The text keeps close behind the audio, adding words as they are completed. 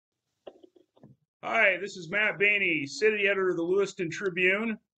Hi, this is Matt Baney, city editor of the Lewiston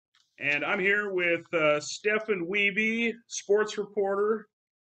Tribune, and I'm here with Stephan Wiebe, sports reporter,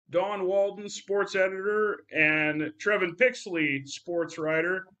 Donn Walden, sports editor, and Trevan Pixley, sports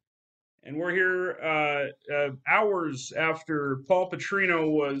writer. And we're here hours after Paul Petrino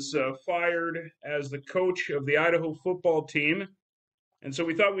was fired as the coach of the Idaho football team. And so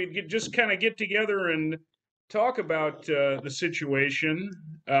we thought just kind of get together and talk about the situation.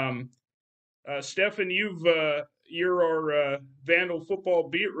 Um, Stefan, you're our Vandal football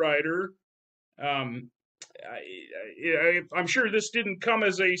beat writer. Um, I'm sure this didn't come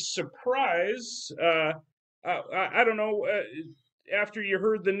as a surprise. I don't know. After you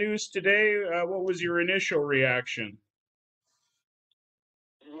heard the news today, what was your initial reaction?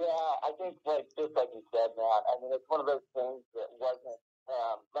 Yeah, I think just like you said, Matt. I mean, it's one of those things that wasn't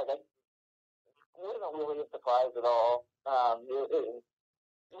really a surprise at all.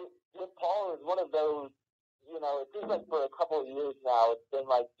 With Paul is one of those. It seems like for a couple of years now, it's been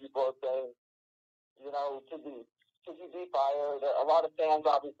like people are saying, should he be fired? A lot of fans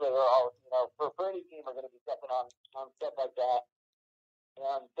obviously are all, for any team are going to be stepping on stuff like that,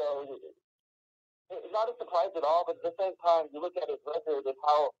 and so it's not a surprise at all. But at the same time, you look at his record and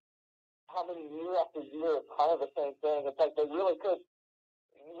how many year after year it's kind of the same thing. It's like they really could.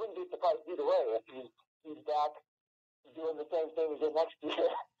 You wouldn't be surprised either way if he's back doing the same thing again next year.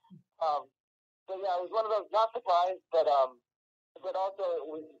 So yeah, it was one of those not surprised, but also it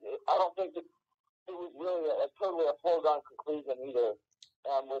was. I don't think it was really totally a foregone conclusion either.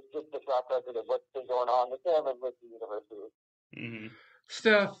 With just the track record of what's been going on with him and with the university. Mm-hmm.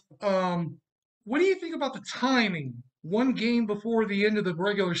 Steph, what do you think about the timing? One game before the end of the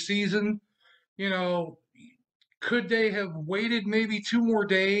regular season, you know, could they have waited maybe 2 more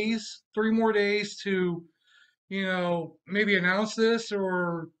days, 3 more days to, maybe announce this?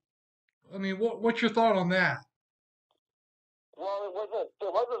 Or, I mean, what's your thought on that? Well, it wasn't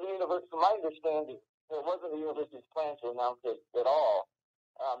the university. From my understanding, it wasn't the university's plan to announce it at all.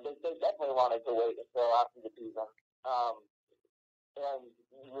 They definitely wanted to wait until after the season. And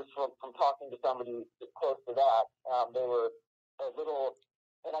just from talking to somebody close to that, they were a little,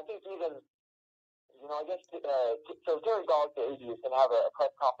 and I think even, I guess, so Terry Gall, the AD, is going to have a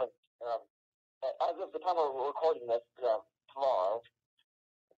press conference as of the time we're recording this tomorrow.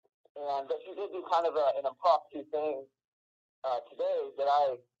 And she did do kind of an impromptu thing today that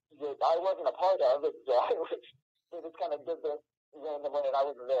I wasn't a part of. It just kind of did this randomly, and I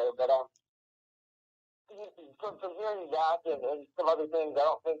wasn't there. But from hearing that and some other things, I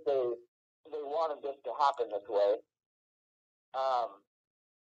don't think they wanted this to happen this way.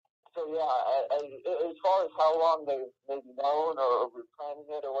 So yeah, as far as how long they've maybe known or were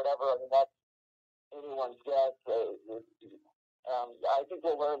planning it or whatever, I mean that's anyone's guess. I think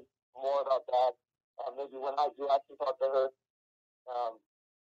we'll learn more about that maybe when I do actually talk to her. Um,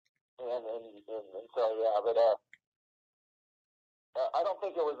 and so yeah, but I don't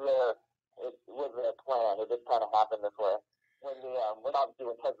think it was their plan. It just kind of happened this way when when obviously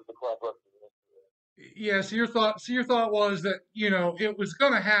when Texas the club looked. Yeah, so your thought was that, it was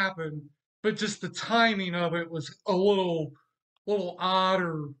going to happen, but just the timing of it was a little odd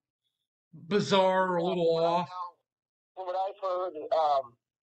or bizarre or a Yeah, little off. from what I've heard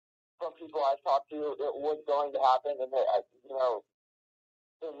from people I've talked to, it was going to happen, and they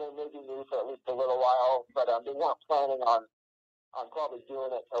maybe knew for at least a little while, but they weren't planning on probably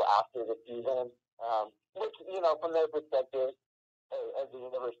doing it till after the season, which from their perspective, as the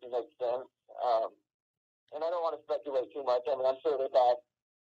university makes sense. And I don't want to speculate too much. I mean, I'm sure that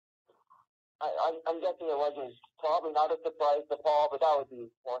I'm guessing it wasn't probably not a surprise to Paul, but that would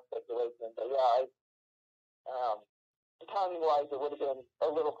be more speculation. But yeah, timing wise, it would have been a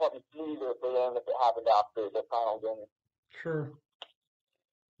little probably smoother for them if it happened after the final game. Sure.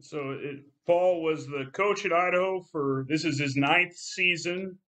 So Paul was the coach at Idaho for this is his ninth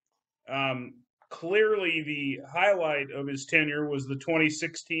season. Um, Clearly, the highlight of his tenure was the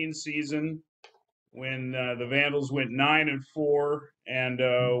 2016 season when the Vandals went 9-4 and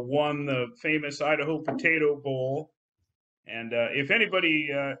won the famous Idaho Potato Bowl. And if anybody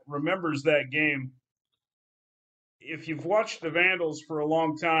remembers that game, if you've watched the Vandals for a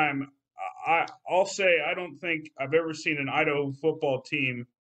long time, I'll say I don't think I've ever seen an Idaho football team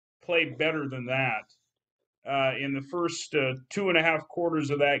play better than that. In the first 2.5 quarters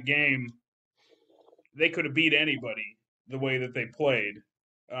of that game, they could have beat anybody the way that they played.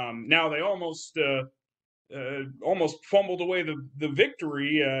 Now they almost fumbled away the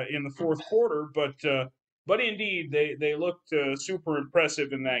victory in the fourth quarter, but indeed they looked super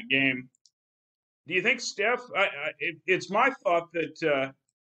impressive in that game. Do you think, Steph? It's my thought that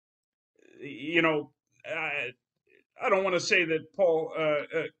you know, I don't want to say that Paul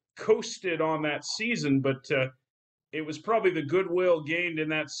coasted on that season, but it was probably the goodwill gained in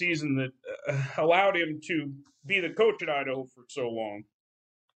that season that allowed him to be the coach at Idaho for so long.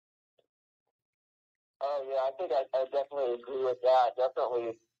 Oh yeah, I think I definitely agree with that.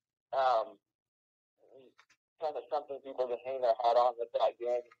 Definitely, kind of something people can hang their hat on with that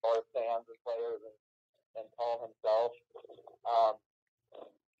game as far as fans and players and Paul himself. Um,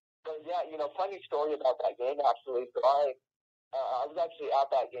 but yeah, funny story about that game actually. So I was actually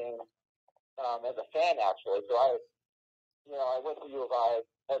at that game as a fan actually. So I went to U of I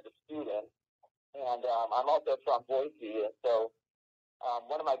as a student, and I'm also from Boise, and so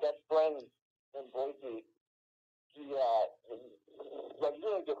one of my best friends in Boise, he like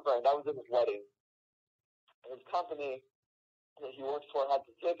really good friend. I was at his wedding. His company that he works for had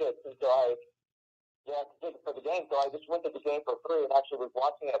the tickets, and so I had the tickets for the game. So I just went to the game for free and actually was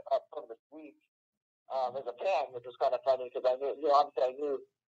watching it up from the suite as a fan, which was kind of funny because I knew, obviously I knew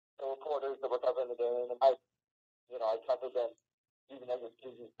the reporters that were covering the game, and I covered them even as a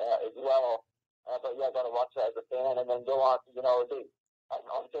student as well. But yeah, I got to watch that as a fan, and then go on. Obviously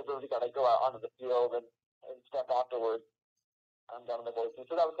everybody got to go out onto the field and stuff afterwards. Down in the Boise,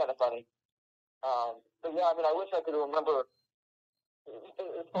 so that was kind of funny. But yeah, I mean, I wish I could remember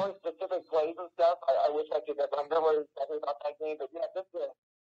as far as specific plays and stuff. I wish I could remember exactly about that game. But yeah, just a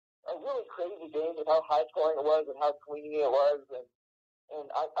really crazy game with how high scoring it was and how clean it was. And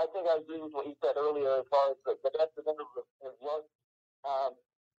I think I agree with what you said earlier as far as the best defenders have looked. I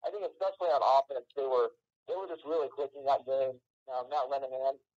think especially on offense, they were just really clicking that game. Matt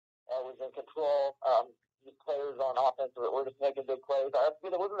Lenahan was in control. The players on offense were just making big plays.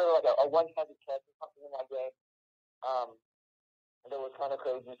 Wasn't there like a one-handed catch or something in that game? That was kind of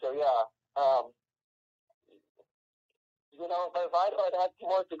crazy. So yeah, if Idaho had had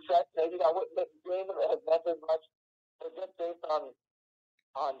some more success, maybe I wouldn't have meant as much. But just based on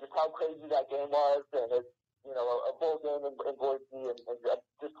just how crazy that game was, and it's a bowl game in Boise, and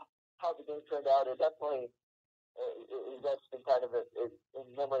just how the game turned out, it definitely is actually kind of in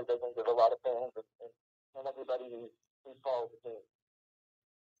memories, I think, of a lot of fans and everybody who follows the team.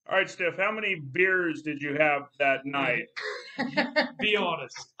 All right, Steph, how many beers did you have that night? Be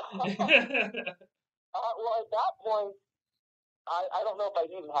honest. Well, at that point, I don't know if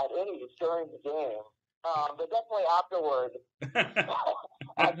I even had any during the game, but definitely afterward,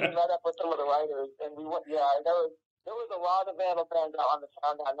 I met up with some of the writers, and we went. Yeah, there was a lot of Vandal fans out on the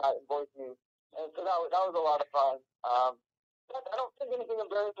town that night in Boise, and so that was a lot of fun. I don't think anything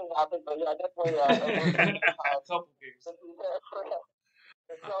embarrassing happened, but yeah, definitely a couple beers. With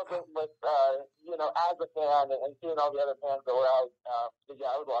as a fan and seeing all the other fans that were out,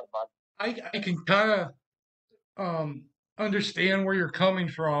 yeah, it was a lot of fun. I can kind of understand where you're coming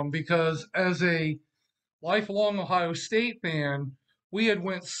from, because as a lifelong Ohio State fan, we had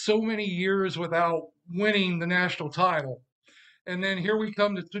went so many years without winning the national title. And then here we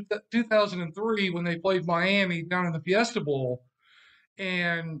come to 2003 when they played Miami down in the Fiesta Bowl.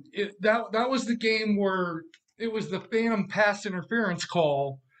 And that was the game where it was the phantom pass interference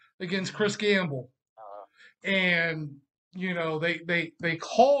call against Chris Gamble. And, they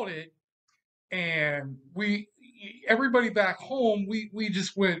called it, and everybody back home, we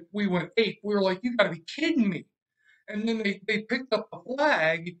went ape. We were like, you got to be kidding me. And then they picked up the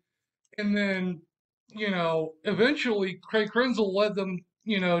flag, and then, eventually Craig Krenzel led them,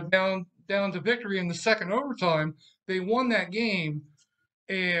 down to victory in the second overtime. They won that game,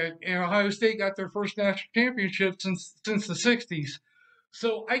 and Ohio State got their first national championship since the 60s.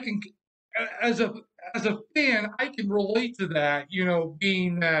 So I can, as a fan, I can relate to that,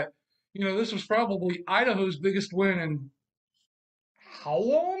 being that, this was probably Idaho's biggest win in how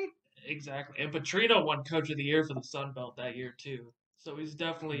long? Exactly. And Petrino won Coach of the Year for the Sun Belt that year, too. So he's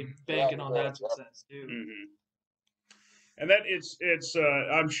definitely banking on that success, too. Mm-hmm. And that it's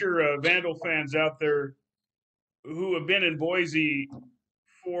I'm sure Vandal fans out there who have been in Boise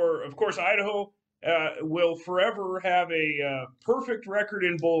for, of course, Idaho will forever have a perfect record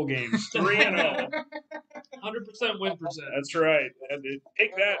in bowl games, 3-0. 100% win percent. That's right.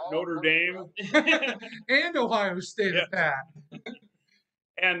 Take that, Notre Dame. And Ohio State at that.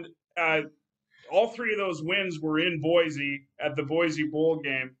 And all three of those wins were in Boise at the Boise Bowl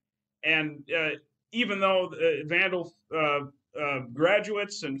game. And even though Vandal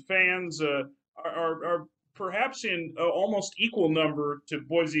graduates and fans are perhaps in almost equal number to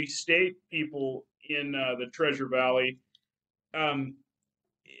Boise State people in the Treasure Valley,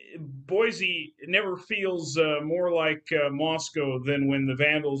 Boise never feels more like Moscow than when the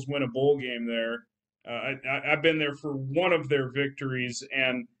Vandals win a bowl game there. I've been there for one of their victories,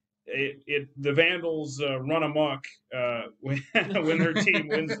 and the Vandals run amok when when their team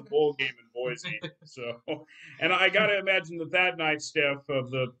wins the bowl game in Boise. So, and I got to imagine that night, Steph,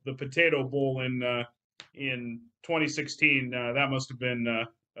 of the Potato Bowl in 2016, that must have been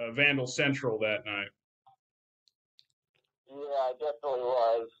Vandal Central that night. Yeah, it definitely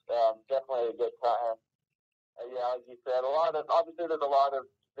was. Definitely a good time. Yeah, like you said, obviously there's a lot of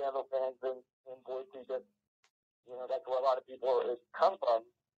Vandal fans in Boise that, that's where a lot of people come from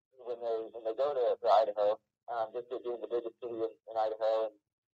when they go to Idaho, just to being the biggest city in Idaho,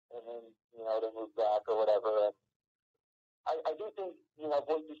 and then, they move back or whatever. And I do think,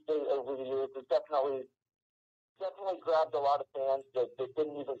 Boise State over the years has definitely grabbed a lot of fans that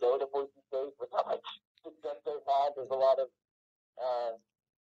didn't even go to Boise State with how much success they've had. There's a lot of,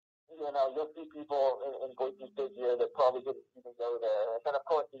 you'll see people in Boise State here that probably didn't even go there. And then, of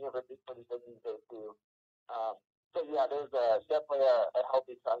course, the university's pretty big these days, too. So, yeah, there's definitely a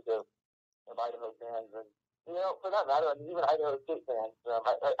healthy chunk of Idaho fans. And, for that matter, I mean, even Idaho State fans.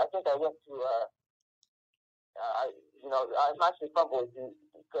 I think I went to, I'm actually from Boise,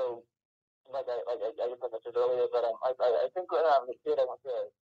 so like I guess I mentioned earlier, but I think when I was a kid, I went to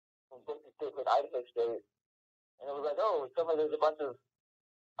Boise State with Idaho State, and it was like, oh, suddenly there's a bunch of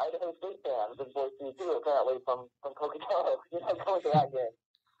Idaho State fans in Boise too, apparently from Pocatello, going to that game.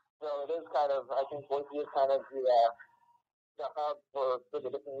 So it is kind of, I think Boise is kind of the hub for the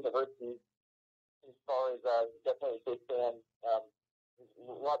different universities as far as definitely state fans,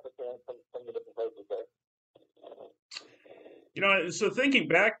 lots of fans from the different places there. So thinking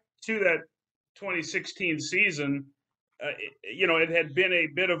back to that 2016 season, it had been a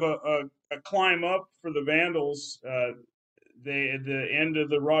bit of a climb up for the Vandals. The end of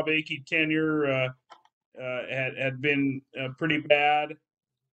the Rob Akey tenure had been pretty bad,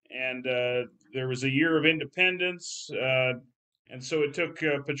 and there was a year of independence, and so it took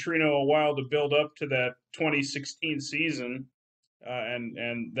Petrino a while to build up to that 2016 season,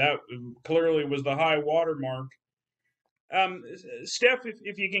 and that clearly was the high water mark. Steph,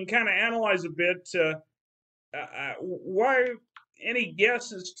 if you can kind of analyze a bit, why? Any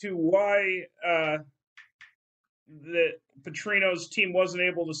guess as to why that Petrino's team wasn't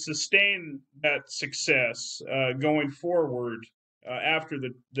able to sustain that success going forward after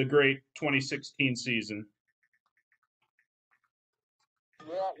the great 2016 season?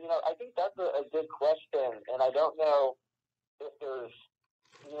 Yeah, I think that's a good question, and I don't know if there's,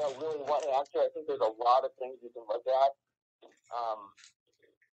 really one answer. I think there's a lot of things you can look at.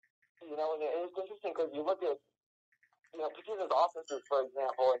 And it's interesting because you look at, Petrino's offenses, for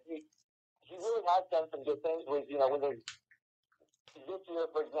example, and he really has done some good things with, when they, this year,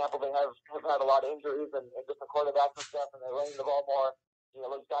 for example, they have had a lot of injuries and different quarterbacks and stuff, and they're running the ball more.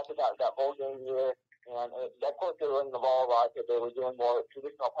 Look back at that bowl game year, and of course they were running the ball a lot because they were doing more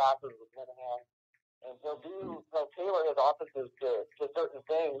traditional passes with Linehan. And he'll tailor his offenses to certain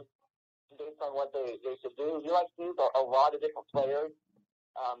things based on what they should do. He likes to use a lot of different players,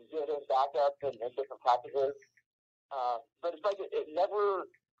 get in backups and different packages. But it's like it never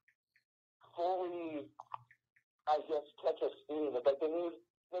fully, I guess, catches steam. It's like they need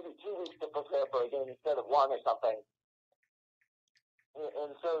maybe 2 weeks to prepare for a game instead of 1 or something.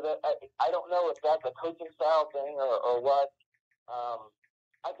 And so that I don't know if that's a coaching style thing or what.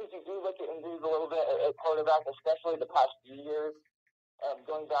 I think you do look at injuries a little bit at quarterback, especially the past few years.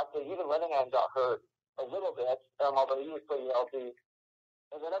 Going back to even Linehan got hurt a little bit, although he was pretty healthy.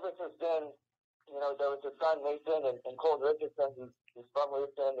 And then ever since then, there was his son Nathan and Colton Richardson, who's from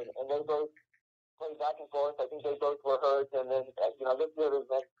Lewiston, and they both played back and forth. I think they both were hurt, and then this year there's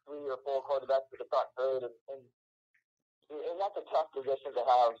like 3 or 4 quarterbacks that have got hurt, and that's a tough position to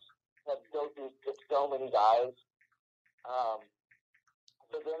have go through so many guys.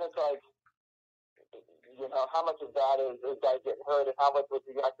 But then it's like, how much of that is guys getting hurt, and how much was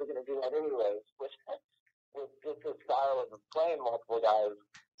he actually going to do that anyways, with just his style of playing multiple guys.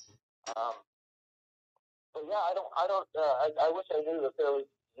 But yeah, I wish I knew if there was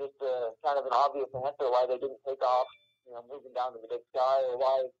just kind of an obvious answer why they didn't take off, moving down to the Big Sky, or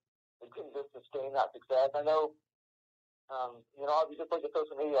why they couldn't just sustain that success. I know, you just look at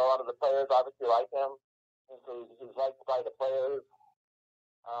social media, a lot of the players obviously like him, and so he's liked by the players.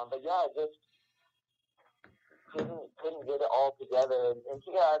 But yeah, just couldn't get it all together. And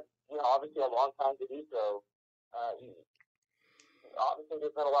he had, obviously a long time to do so. Obviously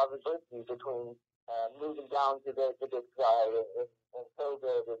there's been a lot of adversity between moving down to the Big Sky and so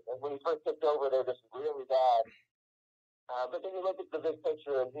good. And when he first took over, they're just really bad. But then you look at the big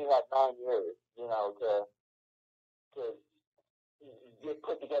picture, and he had 9 years, to get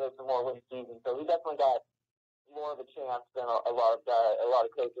put together some more win seasons. So he definitely got more of a chance than a lot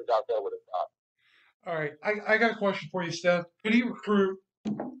of coaches out there would have thought. All right, I got a question for you, Steph. Could he recruit?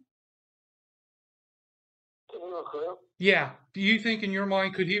 Can you recruit? Yeah. Do you think, in your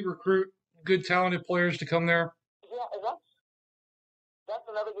mind, could he recruit good, talented players to come there? Yeah, and that's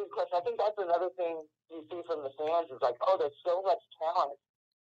another good question. I think that's another thing you see from the fans is like, oh, there's so much talent,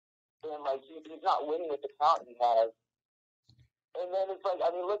 and like he's not winning with the talent he has. And then it's like,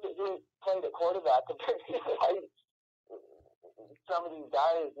 I mean, look at who played at quarterback compared to like, some of these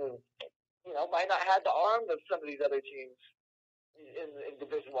guys who, might not have the arm of some of these other teams in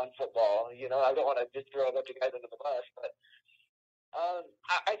Division I football. I don't want to just throw a bunch of guys under the bus, but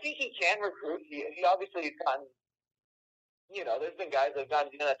I think he can recruit. He obviously has gotten, there's been guys that have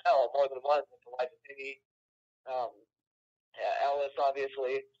gotten to the NFL more than once, like Baney, Ellis,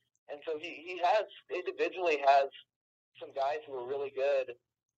 obviously. And so he has, individually has some guys who are really good.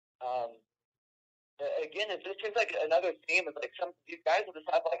 Again, it just seems like another theme is like some these guys will just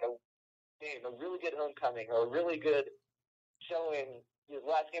have like a really good homecoming or a really good showing his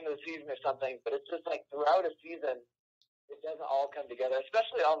last game of the season or something, but it's just like throughout a season, it doesn't all come together,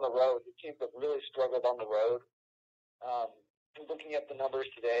 especially on the road. The teams have really struggled on the road. Looking at the numbers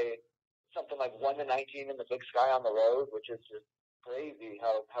today, something like 1-19 in the Big Sky on the road, which is just crazy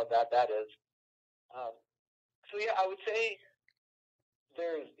how bad that is. So yeah, I would say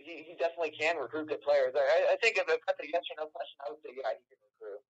he definitely can recruit good players. I think if that's a yes or no question, I would say yeah, he can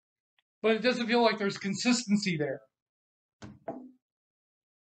recruit. But it doesn't feel like there's consistency there. I'm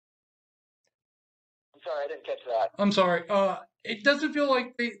sorry, I didn't catch that. I'm sorry. It doesn't feel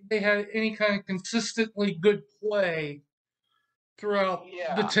like they had any kind of consistently good play throughout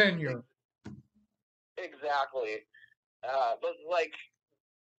the tenure. Exactly. But like,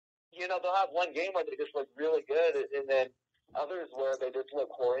 they'll have one game where they just look really good, and then others where they just look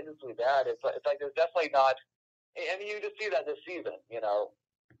horrendously bad. It's like there's definitely not. I mean, you just see that this season,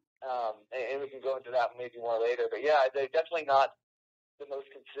 and we can go into that maybe more later. But yeah, they're definitely not the most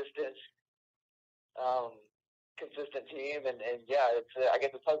consistent team, and yeah, I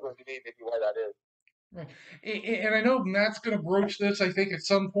guess it's puzzling to me maybe why that is. Right. And I know Matt's going to broach this, I think, at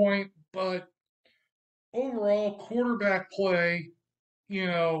some point, but overall quarterback play,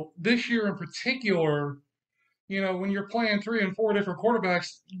 this year in particular, when you're playing 3 and 4 different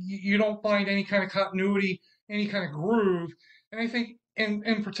quarterbacks, you don't find any kind of continuity, any kind of groove. And I think,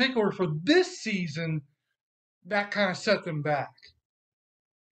 in particular for this season, that kind of set them back.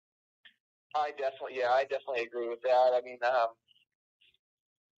 I definitely agree with that. I mean,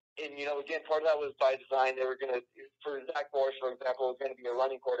 and again, part of that was by design. They were going to, for Zach Boris, for example, was going to be a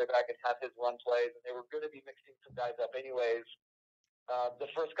running quarterback and have his run plays, and they were going to be mixing some guys up anyways.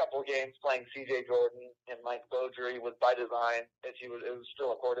 The first couple of games playing C.J. Jordan and Mike Beaudry was by design. It was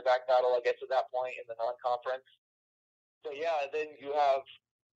still a quarterback battle, I guess, at that point in the non-conference. So yeah, then you have,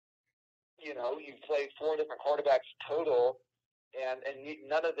 you play 4 different quarterbacks total, and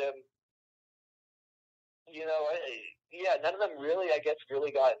none of them. None of them really, I guess,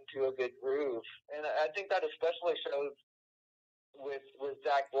 got into a good groove. And I think that especially shows with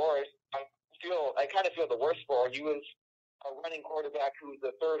Zach Boris. I kind of feel the worst for him. He was a running quarterback who was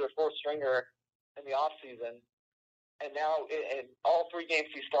the 3rd or 4th stringer in the off season, and now in all 3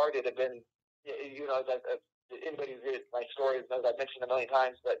 games he started have been, anybody who's read my stories knows I've mentioned a million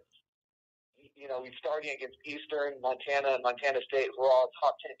times, but he's starting against Eastern, Montana, and Montana State, who are all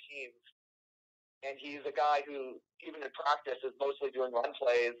top 10 teams. And he's a guy who, even in practice, is mostly doing run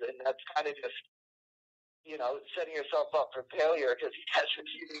plays, and that's kind of just, setting yourself up for failure because he hasn't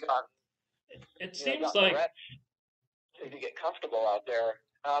even gotten. It seems like to get comfortable out there,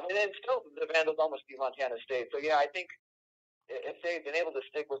 and then still the Vandals almost beat Montana State. So yeah, I think if they'd been able to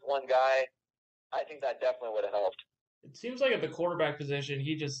stick with one guy, I think that definitely would have helped. It seems like at the quarterback position,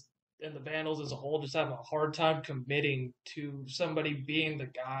 he just and the Vandals as a whole just have a hard time committing to somebody being the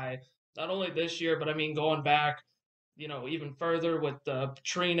guy. Not only this year, but I mean going back, even further with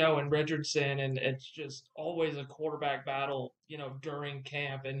Petrino and Richardson, and it's just always a quarterback battle, during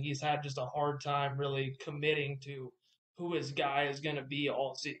camp, and he's had just a hard time really committing to who his guy is going to be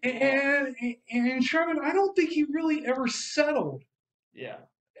all season. And Trevan, I don't think he really ever settled. Yeah.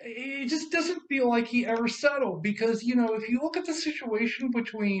 It just doesn't feel like he ever settled because, if you look at the situation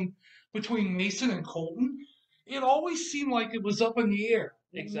between Mason and Colton, it always seemed like it was up in the air.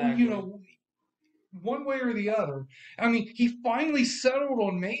 Exactly. One way or the other. I mean, he finally settled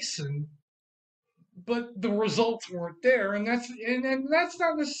on Mason, but the results weren't there, and that's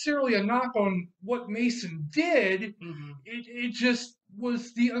not necessarily a knock on what Mason did. Mm-hmm. It just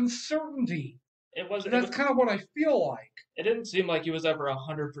was the uncertainty It wasn't. That's kind of what I feel like. It didn't seem like he was ever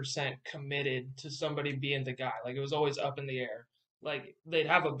 100% committed to somebody being the guy. Like it was always up in the air. Like they'd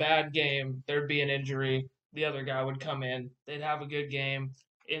have a bad game, there'd be an injury, the other guy would come in. They'd have a good game,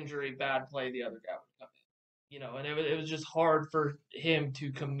 injury, bad play, the other guy would come in. And it was just hard for him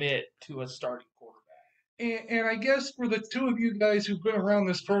to commit to a starting quarterback. And I guess for the two of you guys who've been around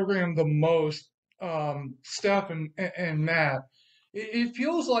this program the most, Steph and Matt, it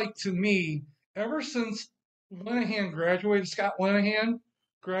feels like to me, ever since Scott Linehan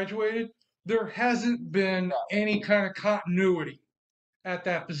graduated, there hasn't been any kind of continuity at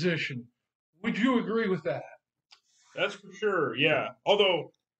that position. Would you agree with that? That's for sure. Yeah.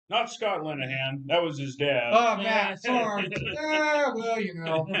 Although not Scott Linehan, that was his dad. Oh, Matt, sorry.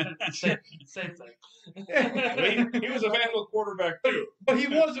 Well, Same thing. He was a Vandal quarterback too. But he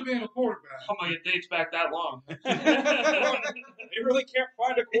was a Vandal quarterback. Oh my, it dates back that long. They really can't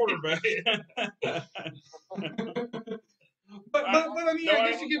find a quarterback. But I mean, I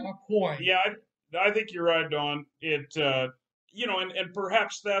guess you get my point. Yeah, I think you're right, Donn. It and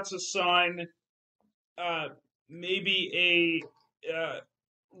perhaps that's a sign, maybe a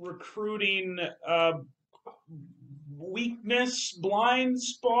recruiting weakness, blind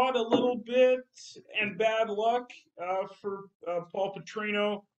spot a little bit, and bad luck for Paul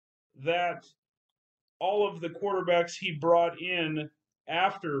Petrino, that all of the quarterbacks he brought in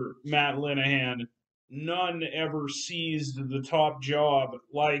after Matt Linehan, none ever seized the top job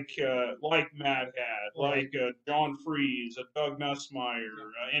like Matt had, like John Freeze, Doug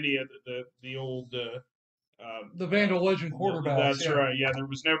Nussmeier, any of the old the Vandal legend quarterbacks. That's right. Yeah, there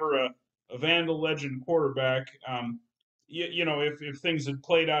was never a Vandal legend quarterback. If things had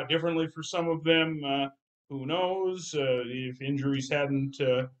played out differently for some of them, who knows? If injuries hadn't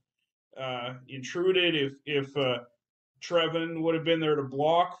intruded, if Trevan would have been there to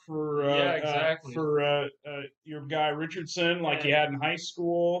block for exactly. for your guy Richardson, like you had in high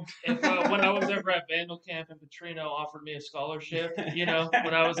school. If when I was ever at Vandal camp and Petrino offered me a scholarship, when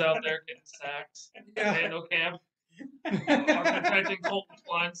I was out there getting sacks at Vandal camp, protecting Colton's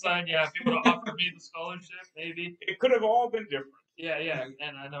blind side, if he would have offered me the scholarship, maybe it could have all been different. Yeah,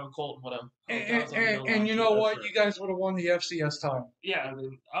 and I know Colton would have. And you know what? You guys would have won the FCS title. Yeah, I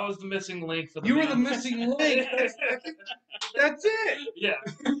mean, I was the missing link for the. You were the missing link. That's it. Yeah.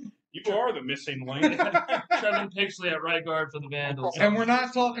 You are the missing link. Trevan Pixley at right guard for the Vandals. And we're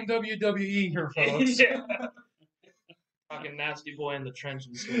not talking WWE here, folks. Yeah. Talking nasty boy in the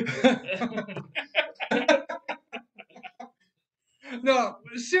trenches. No,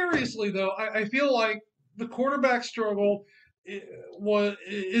 seriously though, I feel like the quarterback struggle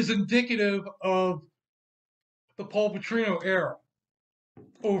is indicative of the Paul Petrino era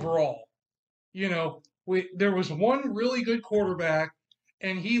overall. There was one really good quarterback,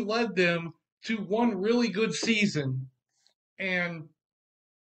 and he led them to one really good season, and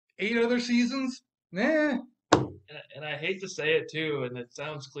 8 other seasons, nah. And I hate to say it too, and it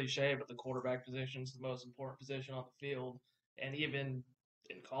sounds cliche, but the quarterback position is the most important position on the field, and even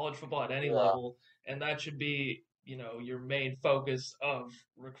in college football at any level, and that should be your main focus of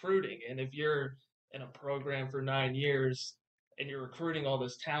recruiting. And if you're in a program for 9 years and you're recruiting all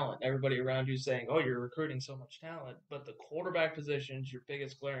this talent, everybody around you saying, oh, you're recruiting so much talent, but the quarterback position's your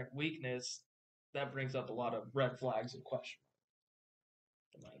biggest glaring weakness, that brings up a lot of red flags and question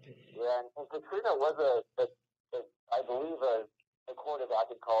marks, in my opinion. Yeah, and Petrino was I believe a quarterback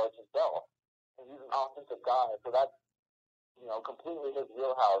in college himself, and he's an offensive guy, so that's completely his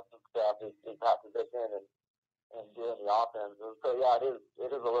wheelhouse and stuff is that position and doing the offense. So yeah,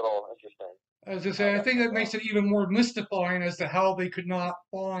 it is a little interesting. As I say, I think that makes it even more mystifying as to how they could not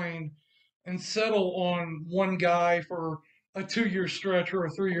find and settle on one guy for a 2-year stretch or a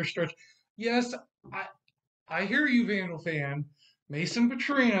 3-year stretch. Yes, I hear you, Vandal fan. Mason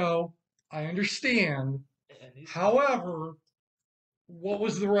Petrino, I understand. However, what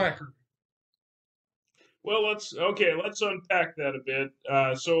was the record? Well, let's unpack that a bit.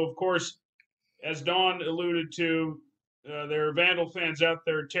 So, of course, as Donn alluded to, there are Vandal fans out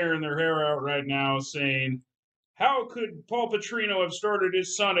there tearing their hair out right now saying, how could Paul Petrino have started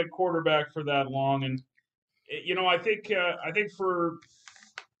his son at quarterback for that long? And, I think for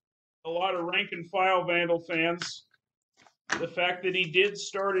a lot of rank and file Vandal fans, the fact that he did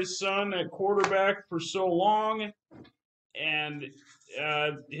start his son at quarterback for so long and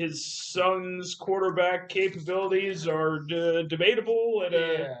his son's quarterback capabilities are debatable at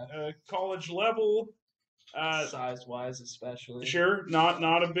a college level. Size-wise, especially. Sure,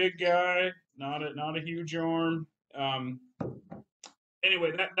 not a big guy, not a huge arm.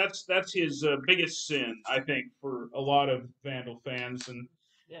 Anyway, that's his biggest sin, I think, for a lot of Vandal fans. And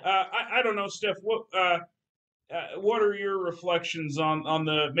I don't know, Steph. What are your reflections on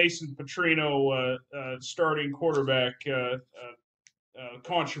the Mason Petrino starting quarterback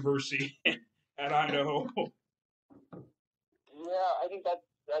controversy at Idaho? Yeah, I think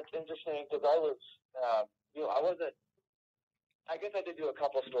that's interesting because I was, I wasn't. I guess I did do a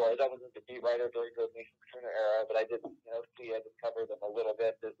couple stories. I wasn't the beat writer during the Mason Petrino era, but I did, see, I did cover them a little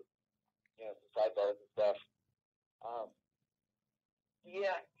bit. There's, some sidebars and stuff.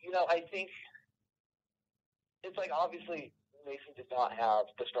 I think it's like obviously Mason did not have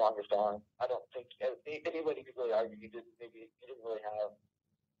the strongest arm. I don't think anybody could really argue he didn't really have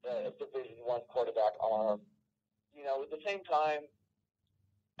a Division I quarterback arm. At the same time,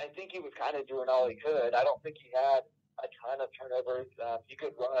 I think he was kind of doing all he could. I don't think he had a ton of turnovers. He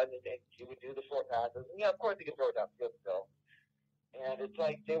could run and he would do the short passes. And of course he could throw it downfield still. And it's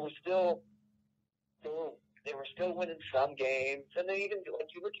like they were still winning some games. And then even like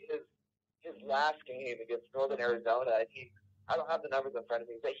you look at his last game against Northern Arizona, I don't have the numbers in front of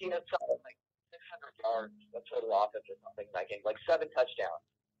me, but he had something like 600 yards of total offense or something in that game, like 7 touchdowns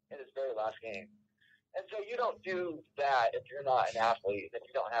in his very last game. And so you don't do that if you're not an athlete, if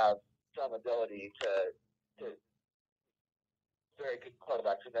you don't have some ability to very good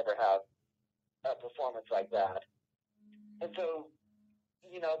quarterbacks who never have a performance like that. And so,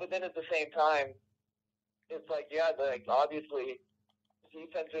 but then at the same time, it's like, obviously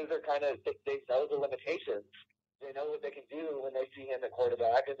defenses are kind of, they know the limitations. They know what they can do when they see him at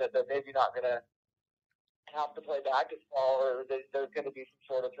quarterback, and that they're maybe not going to have to play back as far, or there's going to be some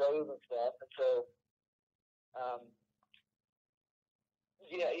sort of throws and stuff. And so,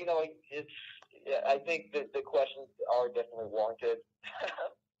 I think that the questions are definitely warranted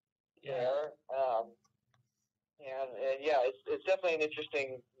there. It's definitely an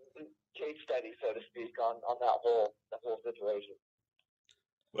interesting case study, so to speak, on that whole situation.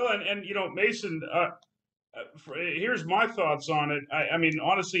 Well, and Mason. Here's my thoughts on it. I mean,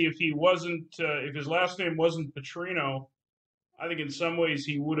 honestly, if his last name wasn't Petrino, I think in some ways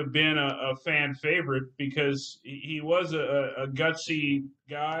he would have been a fan favorite because he was a gutsy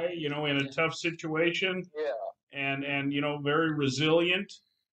guy, in a tough situation. Yeah. And very resilient.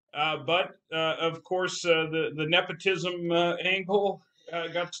 But of course, the nepotism angle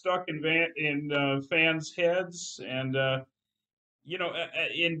got stuck in fans' heads, and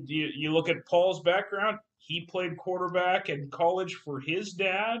you look at Paul's background. He played quarterback in college for his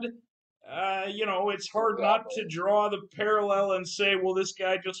dad. It's hard not to draw the parallel and say, well, this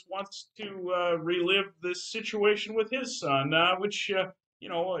guy just wants to relive this situation with his son, which you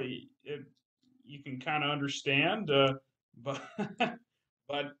can kind of understand, but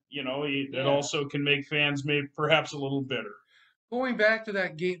it also can make fans maybe perhaps a little bitter. Going back to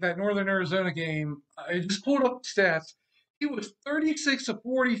that game, that Northern Arizona game, I just pulled up the stats. He was 36 of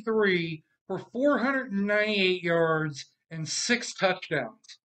 43 for 498 yards and 6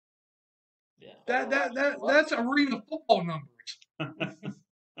 touchdowns. Yeah. That's arena football numbers.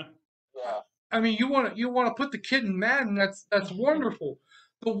 Yeah. I mean, you want to put the kid in Madden. That's wonderful.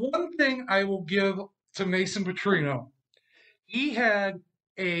 The one thing I will give to Mason Petrino, he had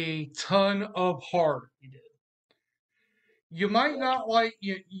a ton of heart. He did. You might not like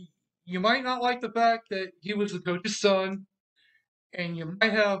you might not like the fact that he was the coach's son, and you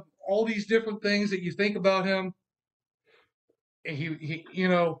might have all these different things that you think about him. And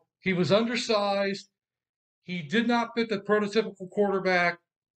he was undersized. He did not fit the prototypical quarterback,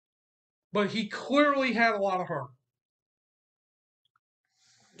 but he clearly had a lot of heart.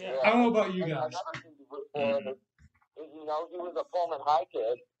 Yeah. I don't know about you guys. Another thing to look for is, he was a Pullman High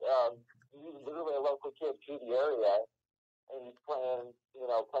kid. He was literally a local kid to the area, and he's playing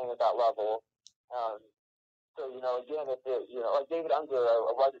at that level. Again, like David Unger,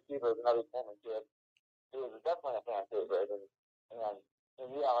 a wide receiver, is another Pullman kid. He was definitely a fan favorite, and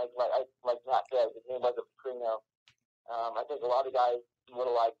like Matt said, his name wasn't Petrino. I think a lot of guys would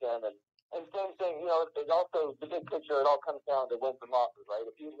have liked him, and same thing. There's also the big picture. It all comes down to wins and losses, right?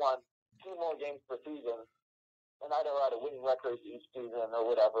 If you won 2 more games per season, and Idaho had a winning record each season or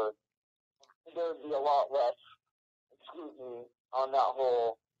whatever, there would be a lot less scrutiny on that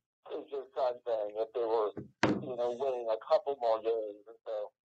whole coach's son thing if they were, winning a couple more games. And so,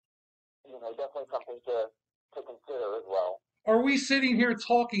 definitely something to consider as well. Are we sitting here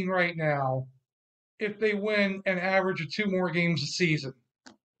talking right now if they win an average of 2 more games a season?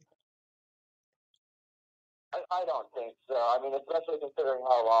 I don't think so. I mean, especially considering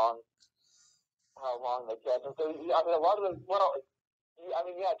how long they kept. And so, a lot of those, 2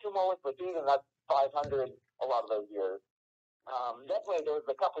 more wins per season, that's 500 a lot of those years. Definitely, there was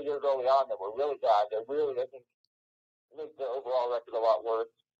a couple years early on that were really bad. I think make the overall record a lot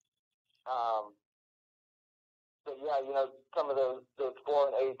worse. But yeah, some of those 4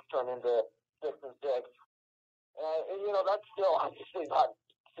 and 8s turn into 6 and 6, and that's still obviously not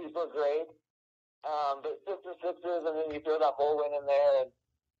super great. But 6 and 6s, and then you throw that bowl win in there, and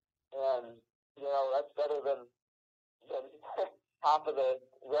that's better than half of the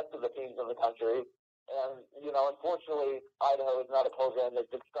rest of the teams in the country. And unfortunately, Idaho is not a program that's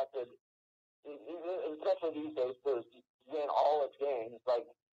expected, especially these days, to win all its games,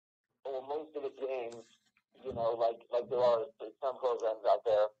 or most of its games. Like there are some programs out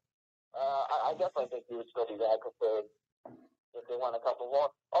there. I definitely think you would still be that prepared if they won a couple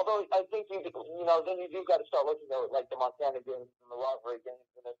more. Although I think then you do got to start looking at like the Montana games and the rivalry games,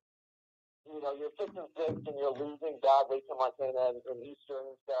 and if you're 6 and 6 and you're losing badly to Montana and Eastern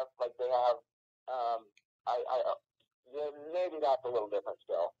and stuff like they have, maybe that's a little different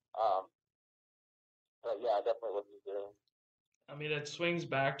still. But yeah, I definitely would be doing. I mean, it swings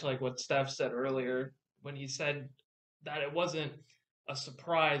back to like what Steph said earlier when he said that it wasn't a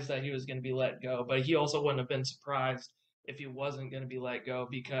surprise that he was going to be let go, but he also wouldn't have been surprised if he wasn't going to be let go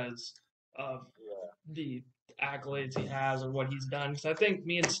because of the accolades he has or what he's done. Because I think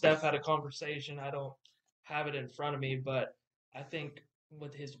me and Steph had a conversation. I don't have it in front of me, but I think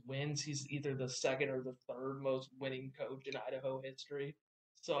with his wins, he's either the second or the third most winning coach in Idaho history.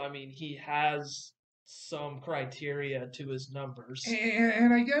 So, I mean, he has some criteria to his numbers.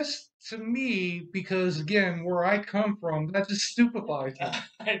 And I guess to me, because again, where I come from, that just stupefies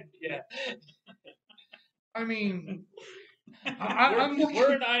me. Yeah. I mean,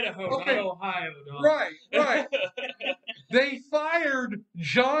 we're in Idaho, okay, not Ohio. No. Right. They fired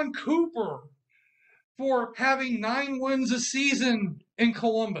John Cooper for having 9 wins a season in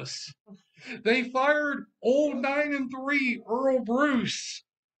Columbus. They fired old 9-3 Earl Bruce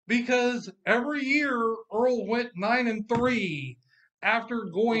because every year Earl went 9-3 after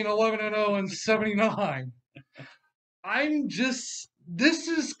going 11-0 in '79. This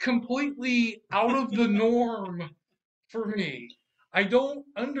is completely out of the norm for me. I don't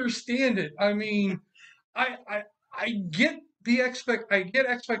understand it. I mean, I get I get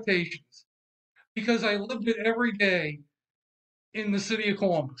expectations because I lived it every day in the city of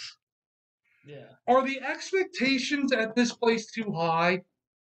Columbus. Yeah. Are the expectations at this place too high?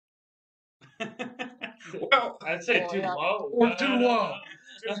 Well, I'd say too low. Or too low?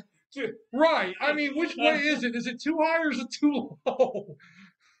 Right. I mean, which way is it? Is it too high or is it too low?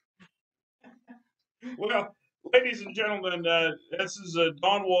 Well, ladies and gentlemen, this is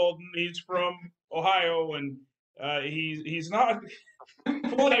Donn Walden. He's from Ohio, and he's not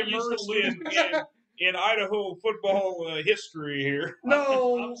fully immersed in Idaho football history here.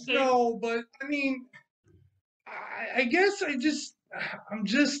 No, but I mean, I guess I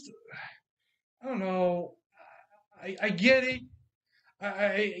don't know. I get it.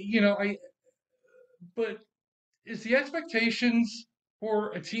 But is the expectations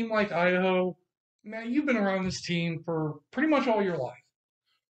for a team like Idaho? Matt, you've been around this team for pretty much all your life.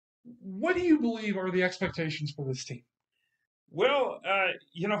 What do you believe are the expectations for this team? Well, I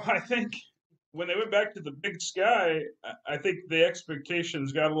think when they went back to the Big Sky, I think the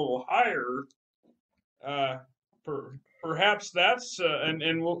expectations got a little higher. Perhaps that's,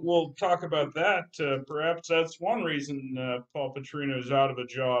 and we'll talk about that. Perhaps that's one reason Paul Petrino is out of a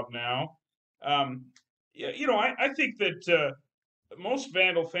job now. I think that most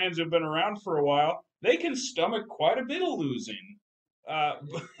Vandal fans who've been around for a while, they can stomach quite a bit of losing.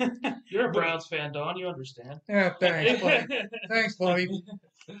 You're a Browns fan, Don. You understand. Yeah, thanks, buddy. Thanks, buddy.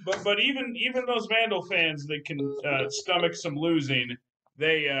 But even those Vandal fans that can stomach some losing,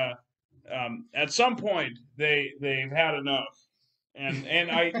 they at some point they've had enough, and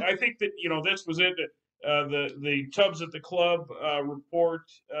I think that this was it. The Tubs at the Club report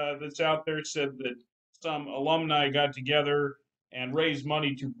that's out there said that some alumni got together and raised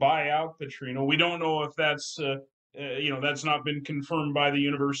money to buy out Petrino. We don't know if that's that's not been confirmed by the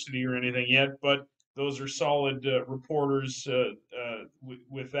university or anything yet, but those are solid reporters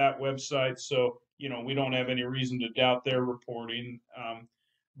with that website. So we don't have any reason to doubt their reporting.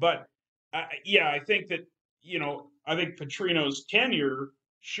 But I think that I think Petrino's tenure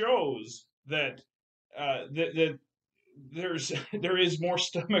shows that that there is more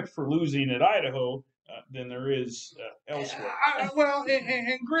stomach for losing at Idaho than there is elsewhere.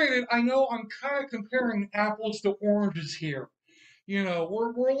 And granted, I know I'm kind of comparing apples to oranges here.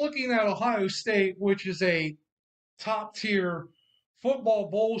 We're looking at Ohio State, which is a top tier football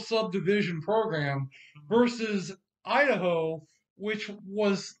bowl subdivision program, versus Idaho, which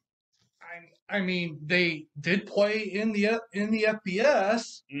was, I mean, they did play in the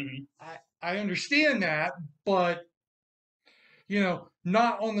FBS. Mm-hmm. I understand that, but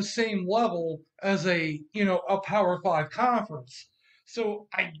not on the same level as a Power 5 conference. So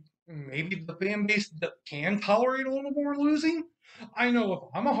maybe the fan base that can tolerate a little more losing. I know if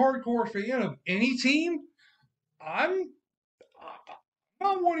I'm a hardcore fan of any team, I'm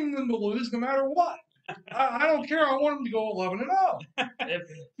not wanting them to lose no matter what. I don't care. I want them to go 11-0.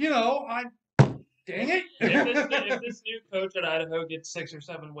 Dang it. If this new coach at Idaho gets 6 or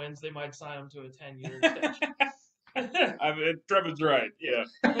 7 wins, they might sign him to a 10-year extension. I mean, Trevan's right. Yeah.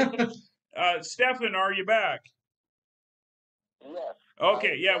 Stephan, are you back? Yes.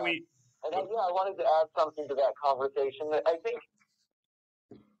 Okay. Yeah. I wanted to add something to that conversation. I think,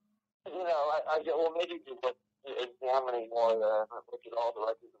 maybe just examining more, look at all the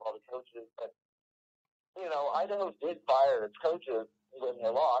records of all the coaches, but, Idaho did fire its coaches when they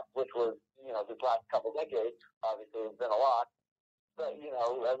lost, which was, the last couple decades, obviously, has been a lot. But,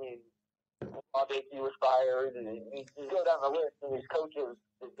 Bob Akey was fired, and you go down the list, and these coaches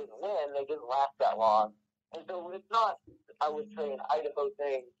that didn't win, they didn't last that long. And so it's not, I would say, an Idaho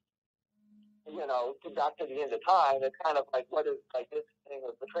thing, back to the end of time. It's kind of like, what is, like, this thing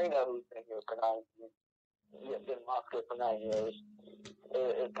with Petrino, who's been here for 9 years, been in Moscow for 9 years.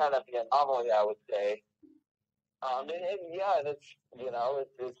 It's kind of the anomaly, I would say. And it's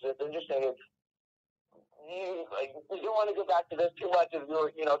just interesting. We don't want to go back to this too much as we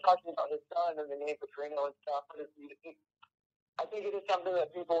were, talking about his son and the name Petrino and stuff. But I think it is something that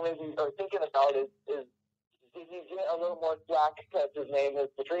people maybe are thinking about is did he get a little more slack because his name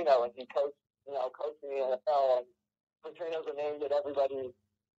is Petrino and he coached in the NFL, and Petrino's a name that everybody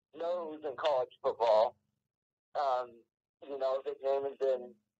knows in college football. If his name had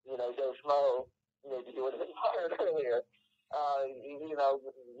been, Joe Schmo, maybe he would have been fired earlier.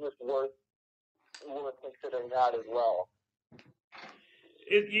 Just worth considering that as well.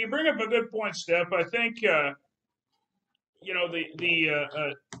 You bring up a good point, Steph. I think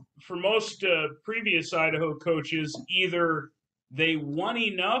for most previous Idaho coaches, either they won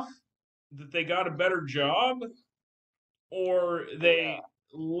enough that they got a better job, or they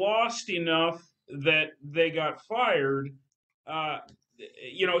lost enough that they got fired.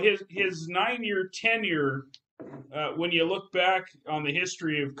 His 9-year tenure, when you look back on the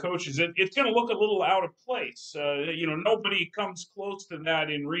history of coaches, it's going to look a little out of place. Nobody comes close to that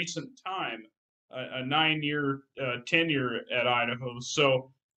in recent time, a 9-year tenure at Idaho.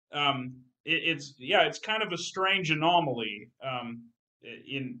 So it's kind of a strange anomaly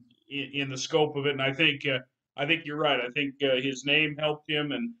in the scope of it. And I think you're right. I think his name helped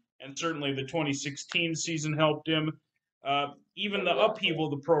him, and certainly the 2016 season helped him. Even the upheaval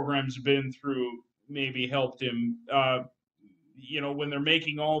the program's been through maybe helped him. When they're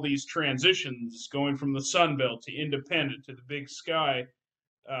making all these transitions, going from the Sun Belt to Independent to the Big Sky,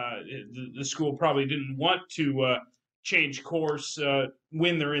 the school probably didn't want to change course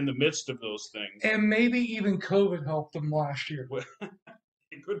when they're in the midst of those things. And maybe even COVID helped them last year.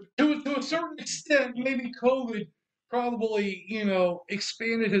 To a certain extent, maybe COVID probably,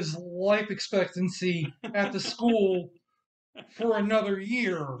 expanded his life expectancy at the school for another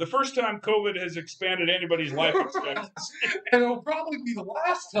year. The first time COVID has expanded anybody's life expectancy. And it'll probably be the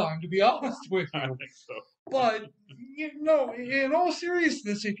last time, to be honest with you. I think so. But, in all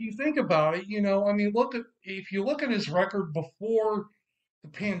seriousness, if you think about it, if you look at his record before the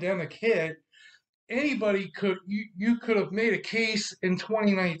pandemic hit, anybody you could have made a case in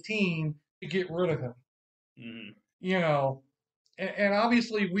 2019 to get rid of him. Mm-hmm. And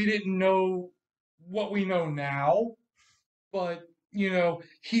obviously we didn't know what we know now, but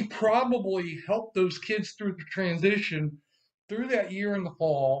he probably helped those kids through the transition through that year in the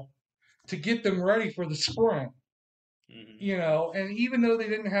fall to get them ready for the spring. Mm-hmm. And even though they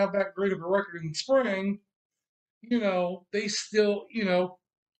didn't have that great of a record in the spring, they still,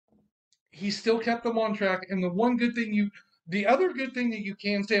 he still kept them on track. And the other good thing that you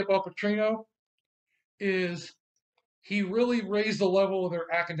can say about Petrino is he really raised the level of their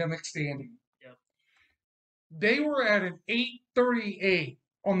academic standing. Yep. They were at an 838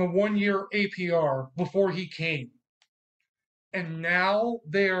 on the 1-year APR before he came. And now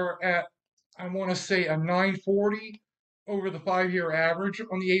they're at, I want to say, a 940 over the 5-year average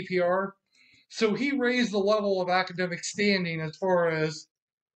on the APR. So he raised the level of academic standing as far as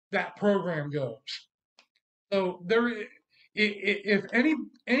that program goes. So if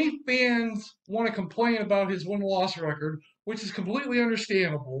any fans want to complain about his win-loss record, which is completely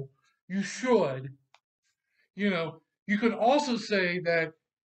understandable, you should. You can also say that,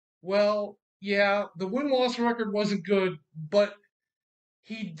 well, yeah, the win-loss record wasn't good, but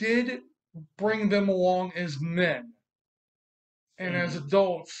he did bring them along as men and as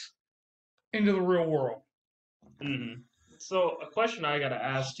adults into the real world. Mm-hmm. So a question I got to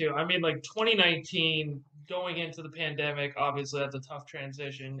ask too. I mean, like 2019, going into the pandemic, obviously that's a tough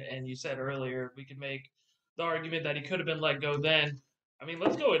transition. And you said earlier we could make the argument that he could have been let go then. I mean,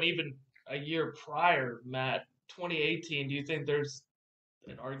 let's go and even a year prior, Matt, 2018. Do you think there's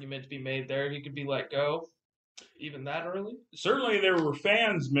an argument to be made there? He could be let go even that early? Certainly, there were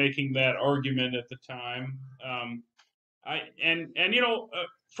fans making that argument at the time.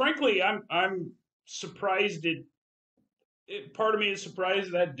 Frankly, I'm surprised part of me is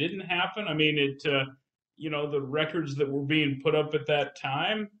surprised that didn't happen. I mean, the records that were being put up at that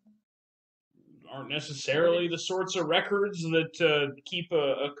time aren't necessarily the sorts of records that keep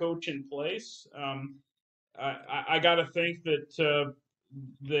a coach in place. I got to think that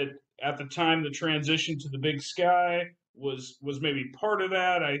at the time the transition to the Big Sky was maybe part of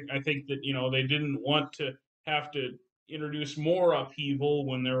that. I think that they didn't want to have to introduce more upheaval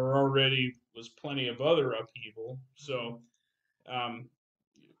when there already was plenty of other upheaval. So. I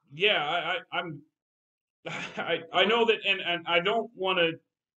know that, and I don't want to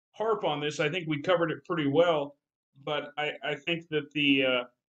harp on this. I think we covered it pretty well, but I think that the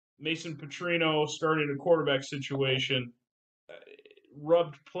Mason Petrino starting a quarterback situation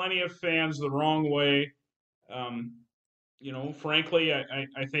rubbed plenty of fans the wrong way. Frankly,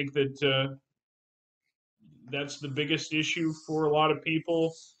 I think that that's the biggest issue for a lot of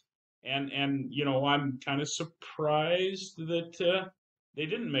people. And I'm kind of surprised that they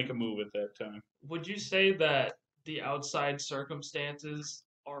didn't make a move at that time. Would you say that the outside circumstances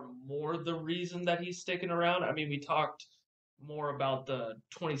are more the reason that he's sticking around? I mean, we talked more about the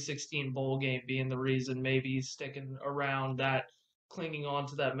 2016 bowl game being the reason maybe he's sticking around, that clinging on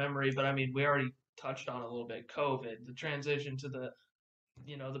to that memory. But I mean, we already touched on a little bit COVID, the transition to the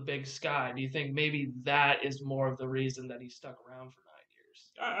Big Sky. Do you think maybe that is more of the reason that he stuck around for 9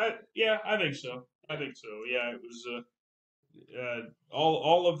 years? I think so. Yeah, it was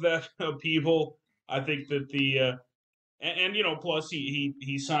all of that upheaval. I think that plus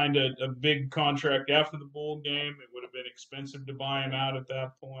he signed a big contract after the bowl game. It would have been expensive to buy him out at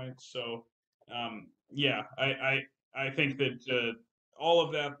that point. So I think that all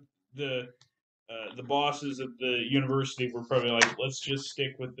of that the bosses at the university were probably like, let's just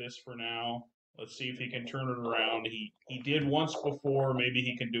stick with this for now. Let's see if he can turn it around. He did once before. Maybe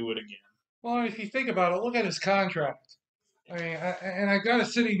he can do it again. Well, if you think about it, look at his contract. I mean, I've got it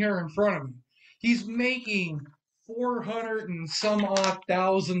sitting here in front of me. He's making $400 and some odd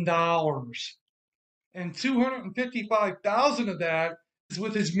 $1,000, and $255,000 of that is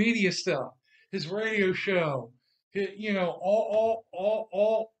with his media stuff, his radio show, all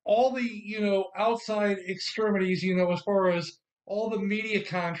the outside extremities, as far as all the media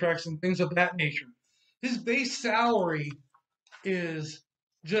contracts and things of that nature. His base salary is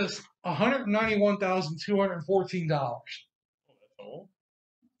just $191,214. Oh,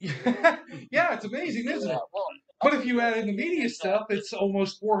 Yeah, it's amazing, isn't it? But if you add in the media stuff, it's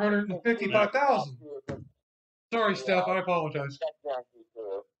almost $455,000. Sorry, Steph, I apologize.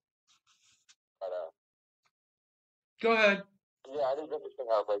 Go ahead. Yeah, I think that's interesting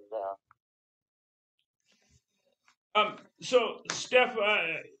how it breaks down. So Steph,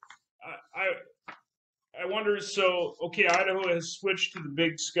 I wonder. So okay, Idaho has switched to the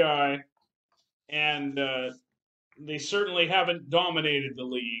Big Sky, and they certainly haven't dominated the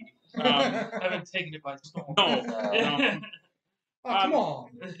league. Haven't taken it by storm. No. Oh, come on.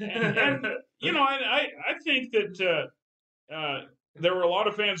 And I think that there were a lot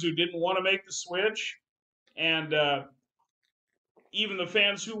of fans who didn't want to make the switch, and even the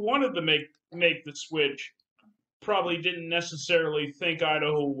fans who wanted to make the switch probably didn't necessarily think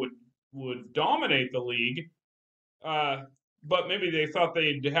Idaho would dominate the league, but maybe they thought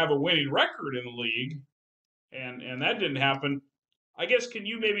they'd have a winning record in the league, and that didn't happen. I guess, can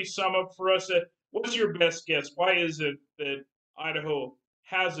you maybe sum up for us what's your best guess? Why is it that Idaho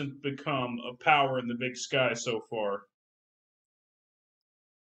hasn't become a power in the Big Sky so far?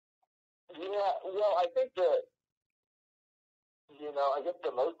 Yeah, well, I think that, I guess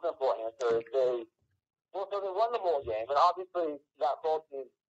the most simple answer is so they won the bowl game, and obviously that bowl team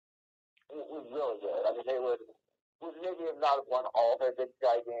was really good. I mean, they would maybe have not have won all their Big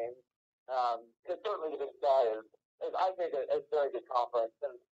Sky games, because certainly the Big Sky is I think, a very good conference,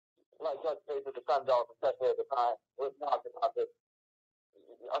 and let's face it, the Sun Belt, especially at the time, was not the toughest.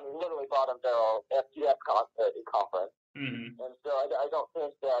 I mean, literally bottom barrel FGS conference. Mm-hmm. And so I don't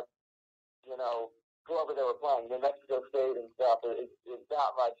think that, whoever they were playing, New Mexico State and stuff, is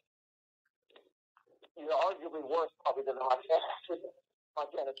that much, arguably worse probably than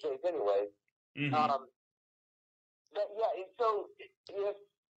Montana State anyway. Mm-hmm. But yeah, so if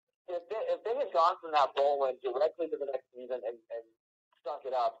if they had gone from that bowl win directly to the next season and stunk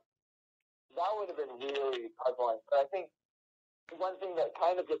it up, that would have been really puzzling. But I think one thing that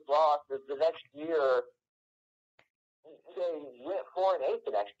kind of gets lost is the next year they went 4-8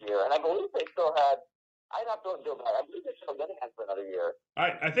 the next year, and I believe they still had. I'd have to go back. I believe they're still getting for another year.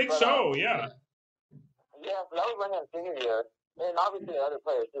 I think But, so. Yeah. Yeah, so that was Runyan's senior year, and obviously other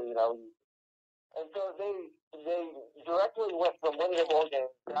players too, you know. And so they directly went from winning a bowl game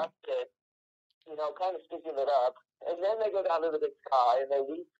back to, you know, kind of sticking it up, and then they go down to the Big Sky and they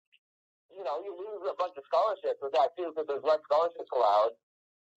lose. You know, you lose a bunch of scholarships with that too, because there's less scholarships allowed,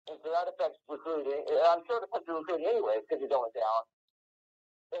 and so that affects recruiting. And I'm sure it affects your recruiting anyway because you're going down.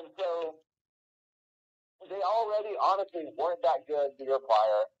 And so they already honestly weren't that good the year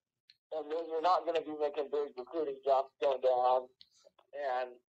prior. And then you're not going to be making big recruiting jumps going down.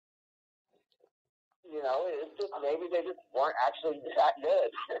 And, you know, it's just maybe they just weren't actually that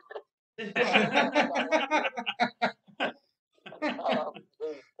good. It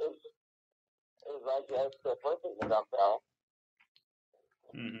was like, that's the first thing that I'm telling.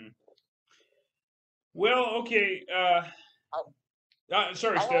 Mm-hmm. Well, okay. Sorry,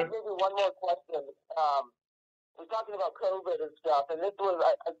 I Steph. have maybe one more question. We're talking about COVID and stuff, and this was,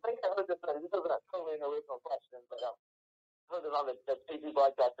 I think I heard this isn't a totally an original question, but I heard it on the TV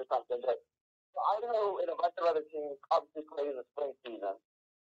broadcast or something, but Idaho and a bunch of other teams obviously play in the spring season.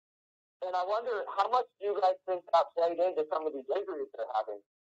 And I wonder, how much do you guys think that played into some of these injuries they're having?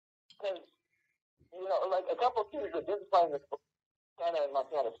 Because, you know, like a couple of teams that didn't play in the spring, Montana and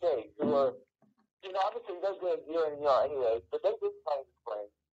Montana State, who were, you know, obviously they're good year in and year out anyway, but they did play in the spring.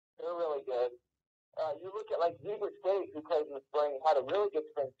 They're really good. You look at like Weber State, who played in the spring, had a really good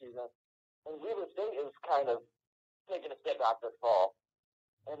spring season, and Weber State is kind of taking a step back this fall.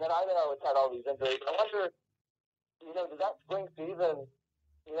 And then Idaho has had all these injuries. I wonder, you know, does that spring season,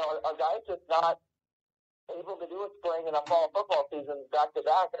 you know, are guys just not able to do a spring and a fall football season back to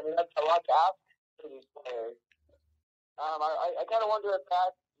back? I mean, that's a lot to ask for these players. I kind of wonder if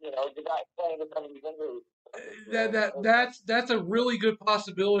that, you know, did that play into some of these injuries? That's a really good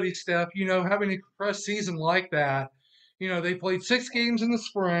possibility, Steph. You know, having a compressed season like that. You know, they played 6 games in the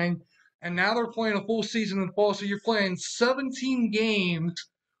spring, and now they're playing a full season in the fall. So you're playing 17 games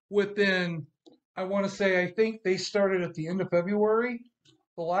within, I want to say, I think they started at the end of February,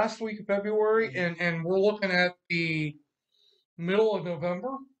 the last week of February, and we're looking at the middle of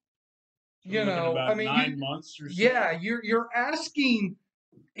November. You know, about I mean, 9 months or so. yeah, you're asking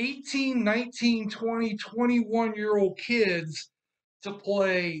 18, 19, 20, 21-year-old kids to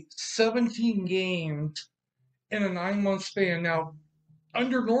play 17 games in a 9-month span. Now,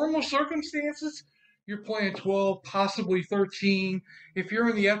 under normal circumstances, you're playing 12, possibly 13. If you're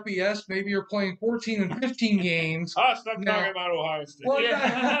in the FBS, maybe you're playing 14 and 15 games. Stop talking about Ohio State. Well,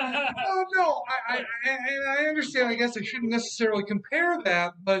 no, I understand. I guess I shouldn't necessarily compare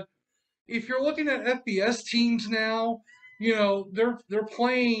that, but if you're looking at FBS teams now, you know, they're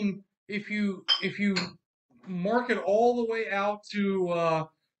playing, if you mark it all the way out to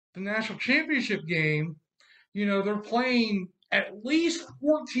the national championship game, you know, they're playing at least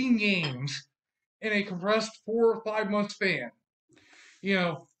 14 games in a compressed 4 or 5 month span. You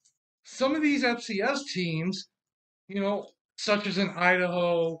know, some of these FCS teams, you know, such as in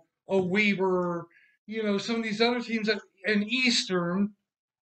Idaho, a Weber, you know, some of these other teams in Eastern,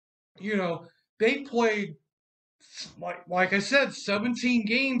 you know, they played, like I said, 17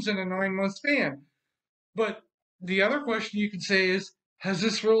 games in a 9-month span. But the other question you can say is, has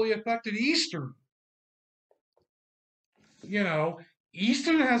this really affected Eastern? You know,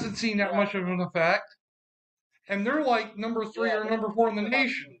 Eastern hasn't seen that much of an effect, and they're like number 3 or number 4 in the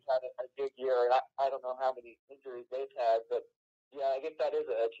nation. Had a good year, and I don't know how many injuries they've had, but yeah, I guess that is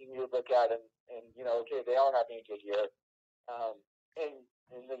a team you look at, and you know, okay, they are having a good year, and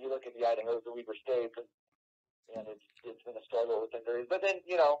then you look at the Idaho, the Weber State, and it's been a struggle with injuries. But then,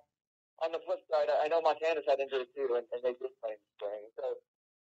 you know, on the flip side, I know Montana's had injuries too, and they did play in the spring. So,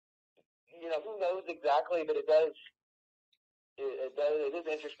 you know, who knows exactly, but it is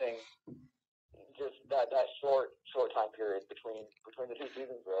interesting. Just that short time period between the two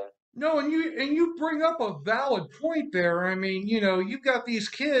seasons there. No, and you bring up a valid point there. I mean, you know, you've got these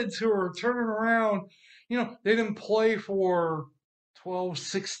kids who are turning around. You know, they didn't play for 12,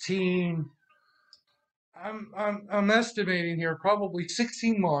 16. I'm estimating here probably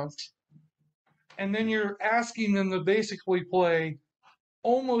 16 months, and then you're asking them to basically play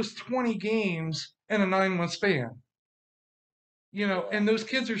almost 20 games in a 9-month span. You know, and those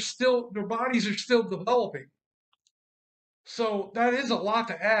kids are still, their bodies are still developing. So that is a lot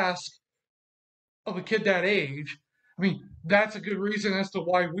to ask of a kid that age. I mean, that's a good reason as to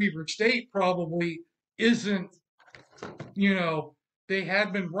why Weber State probably isn't, they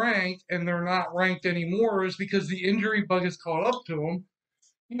had been ranked and they're not ranked anymore, is because the injury bug has caught up to them.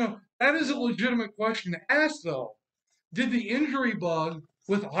 That is a legitimate question to ask, though. Did the injury bug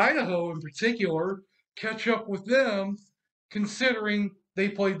with Idaho in particular catch up with them, considering they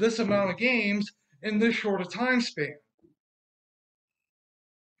played this amount of games in this short a time span?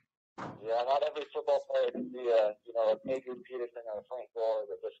 Yeah, not every football player can be a Adrian Peterson or a Frank Gore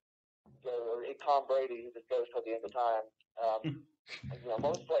that just or a Tom Brady who just goes till the end of time.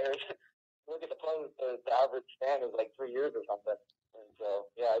 Most players look at the pros. The average span is like 3 years or something, and so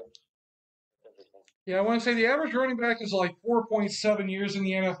it's interesting. Yeah, I want to say the average running back is like 4.7 years in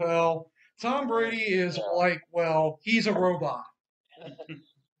the NFL. Tom Brady is he's a robot. Definitely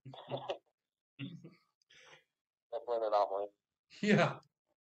an anomaly. Yeah.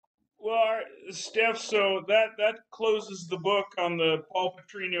 Well, Steph, so that closes the book on the Paul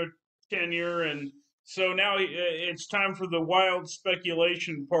Petrino tenure, and so now it's time for the wild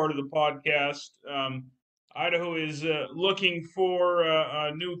speculation part of the podcast. Idaho is looking for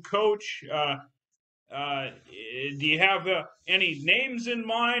a new coach. Do you have any names in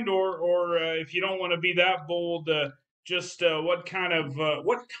mind, or if you don't want to be that bold, just what kind of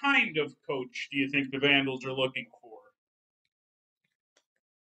coach do you think the Vandals are looking for?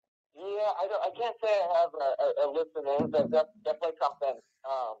 Yeah, I can't say I have a list of names. That's definitely something.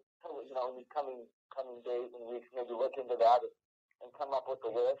 In these coming days and weeks, maybe look into that and come up with a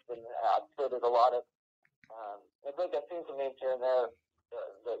list. And I'm sure there's a lot of. I think I've seen some names here and there.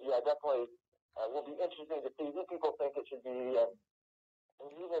 Definitely will be interesting to see who people think it should be, and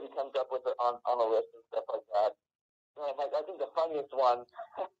who maybe comes up with it on a list and stuff like that. I think the funniest one,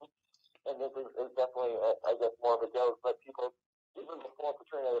 and this is definitely, I guess, more of a joke, but people, even before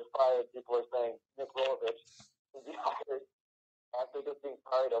Petrino was fired, people were saying Nick Rolovich would be hired after just being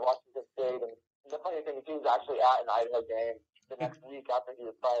fired at Washington State. And the funny thing is he was actually at an Idaho game the next week after he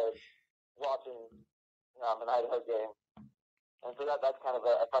was fired, watching an Idaho game. And so that's kind of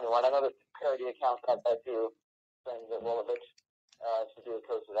a funny one. I know there's parody accounts out there too, saying that Rolovich should be a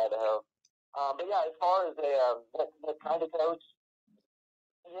coach at Idaho. But yeah, as far as what kind of coach,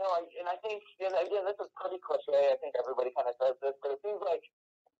 I think, again, this is pretty cliche. I think everybody kind of says this, but it seems like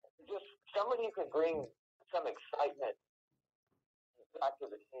just somebody who can bring some excitement back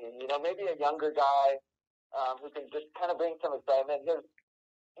to the team. Maybe a younger guy who can just kind of bring some excitement. There's,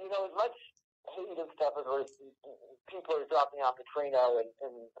 as much hate and stuff as people are dropping on Petrino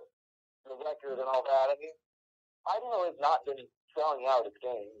and the record and all that. I mean, Idaho has not been selling out its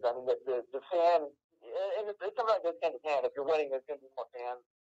games. I mean, the fan, and it's something like this kind of fan. If you're winning, there's going to be more fans.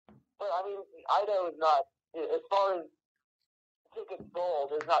 But, I mean, Idaho is not, as far as tickets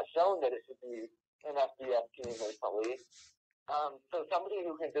sold, has not shown that it should be an FBS team recently. So somebody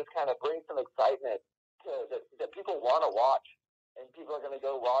who can just kind of bring some excitement that people want to watch, and people are going to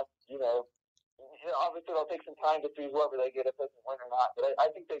go watch, obviously it'll take some time to see whoever they get if they can win or not. But I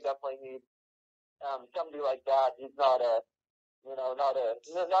think they definitely need somebody like that. He's not not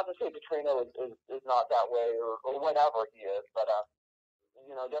to say Petrino is not that way or whatever he is, but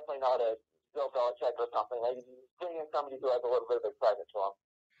definitely not a Bill Belichick or something. Like, bring in somebody who has a little bit of excitement to him.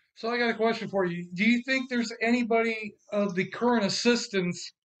 So I got a question for you. Do you think there's anybody of the current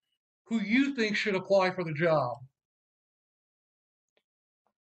assistants who you think should apply for the job?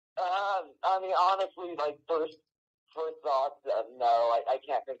 I mean, honestly, like first thoughts, no, I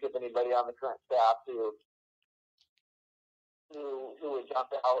can't think of anybody on the current staff who would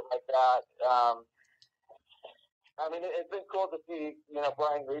jump out like that. I mean, it's been cool to see,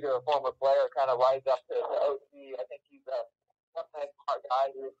 Brian Reeder, a former player, kind of rise up to OC. I think he's a nice smart guy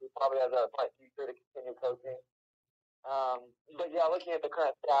who probably has a bright future to continue coaching. But yeah, looking at the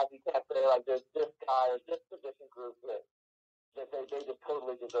current staff, you can't say like there's this guy or this position group that they just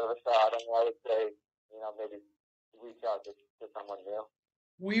totally deserve a shot. I mean, I would say, maybe reach out to someone new.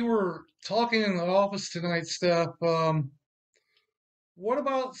 We were talking in the office tonight, Steph. What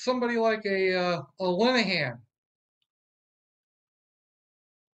about somebody like a Linehan?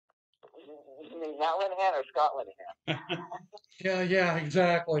 You mean Matt Linehan or Scott Linehan? Yeah,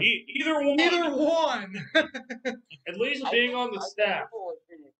 exactly. Either one. Either one. At least being on the staff.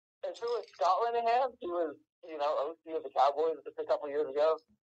 If it was Scott Linehan, who was, OC of the Cowboys just a couple years ago,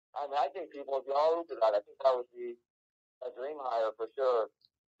 I mean, I think people would be all over that. I think that would be a dream hire for sure.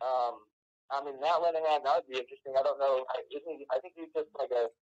 I mean, Matt Linehan, that would be interesting. I don't know. I think he's just like a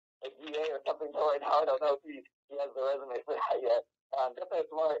GA or something right now. I don't know if he has the resume for that yet. Definitely a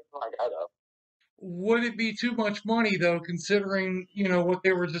smart guy, though. Would it be too much money, though, considering, what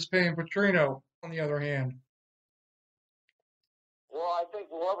they were just paying Petrino, on the other hand? think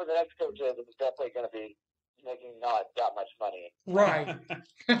whoever the next coach is definitely going to be making not that much money. Right.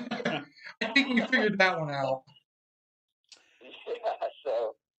 I think we figured that one out. Yeah,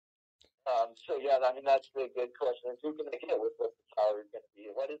 so yeah, I mean, that's the good question. Is who can they get with what the salary is going to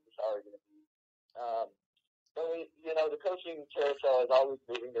be? What is the salary going to be? But the coaching carousel is always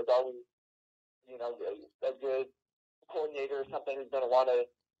moving. There's always, a good coordinator or something who's going to want to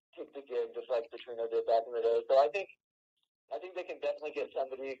take the gig, just like Petrino did back in the day. So I think they can definitely get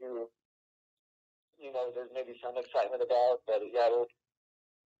somebody who, there's maybe some excitement about. But yeah, it'll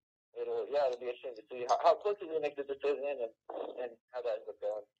be interesting to see how quickly they make the decision and how that ends up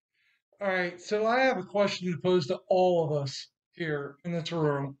going. All right, so I have a question to pose to all of us here in this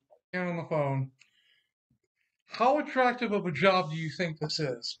room and on the phone. How attractive of a job do you think this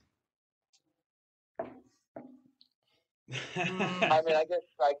is? I mean, I guess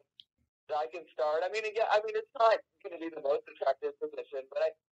I can start. I mean, again, it's not going to be the most attractive position, but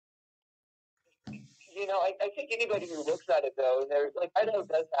I think anybody who looks at it though, and there's Idaho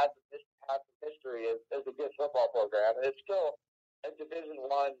does have the history as a good football program, and it's still a Division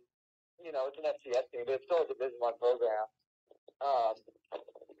I. It's an FCS team, but it's still a Division I program.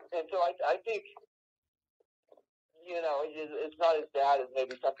 And so I think, it's not as bad as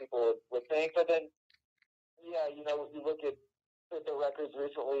maybe some people would think. But then, yeah, you look at the records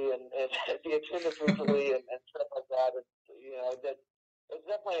recently and the attendance recently and stuff like that. That it's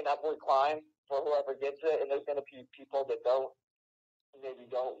definitely an upward climb for whoever gets it. And there's going to be people that don't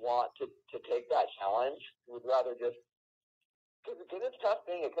want to take that challenge. Who would rather just. Because it's tough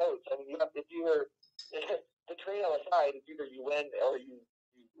being a coach. I mean, if you're Petrino aside, it's either you win or you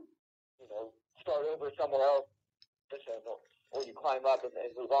start over somewhere else, or you climb up and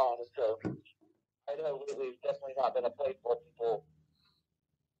move on. And so, Idaho really has definitely not been a place where people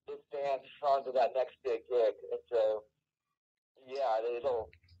advance onto that next big gig. And so, yeah, it'll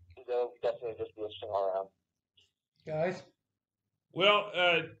definitely just be a swing around. Guys? Well,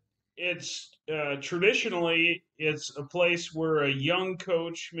 it's traditionally it's a place where a young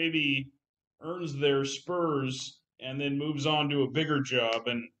coach maybe earns their spurs and then moves on to a bigger job,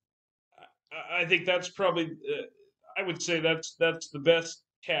 and I think that's probably I would say that's the best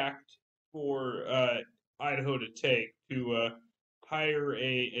tact for Idaho to take, to hire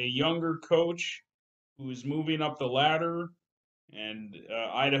a younger coach who is moving up the ladder, and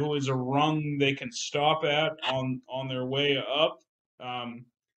Idaho is a rung they can stop at on their way up.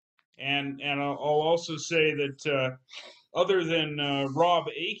 And I'll also say that other than Rob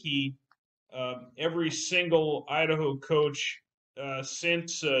Akey, every single Idaho coach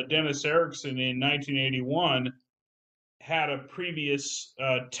since Dennis Erickson in 1981 had a previous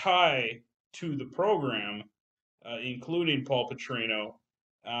tie to the program, including Paul Petrino.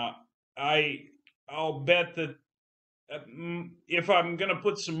 I'll bet that if I'm going to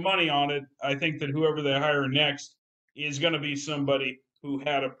put some money on it, I think that whoever they hire next is going to be somebody who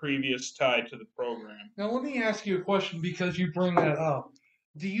had a previous tie to the program. Now, let me ask you a question because you bring that up.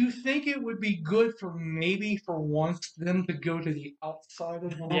 Do you think it would be good for once them to go to the outside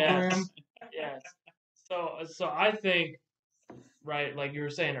of the program? Yes. So I think, right, like you were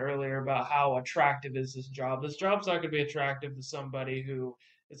saying earlier about how attractive is this job. This job's not going to be attractive to somebody who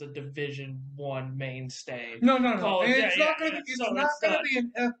is a Division I mainstay. No. It's not going to be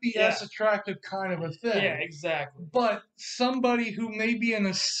an FBS attractive kind of a thing. Yeah, exactly. But somebody who may be an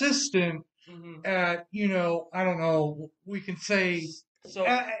assistant at, I don't know, we can say. So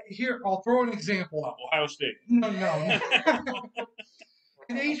here, I'll throw an example out. Ohio State. No.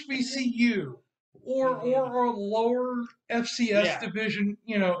 An HBCU or a lower FCS division,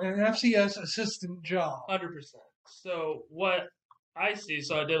 an FCS assistant job. 100%. So what I see,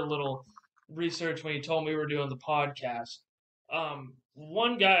 so I did a little research when you told me we were doing the podcast.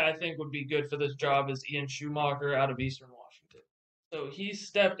 One guy I think would be good for this job is Ian Schumacher out of Eastern Washington. So he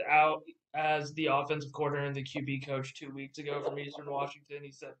stepped out as the offensive coordinator and the QB coach 2 weeks ago from Eastern Washington.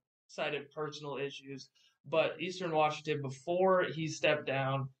 He cited personal issues. But Eastern Washington, before he stepped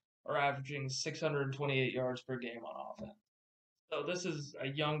down, are averaging 628 yards per game on offense. So this is a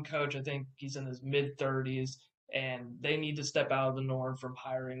young coach. I think he's in his mid-30s, and they need to step out of the norm from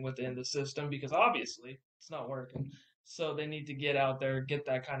hiring within the system because obviously it's not working. So they need to get out there, get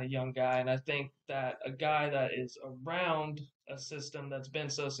that kind of young guy. And I think that a guy that is around a system that's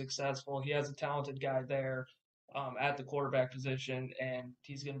been so successful, he has a talented guy there at the quarterback position, and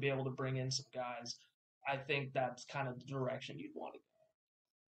he's going to be able to bring in some guys. I think that's kind of the direction you'd want to go.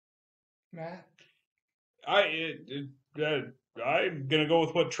 Matt? I'm going to go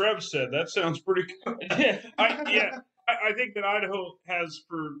with what Trev said. That sounds pretty good. I think that Idaho has,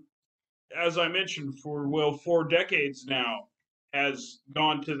 as I mentioned, for 4 decades now, has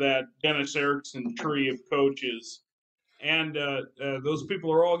gone to that Dennis Erickson tree of coaches, and those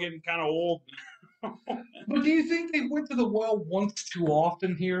people are all getting kind of old. But do you think they went to the well once too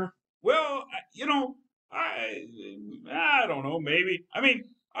often here? Well, I don't know. Maybe. I mean,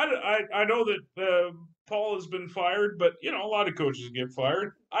 I know that Paul has been fired, but a lot of coaches get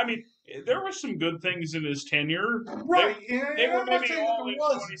fired. I mean, there were some good things in his tenure. Right. They And were I'm not maybe saying that all there in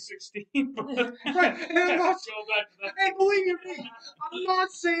wasn't. 2016. But Right. And I'm not, go back to that. and believe you me, I'm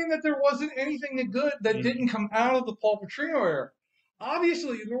not saying that there wasn't anything that good that didn't come out of the Paul Petrino era.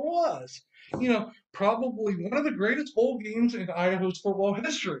 Obviously, there was. Probably one of the greatest bowl games in Idaho's football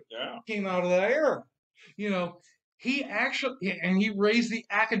history Yeah. came out of that era. He actually, and he raised the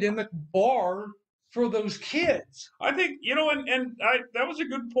academic bar for those kids. I think and that was a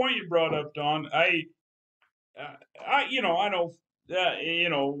good point you brought up, Don. I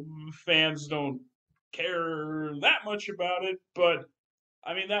know fans don't care that much about it, but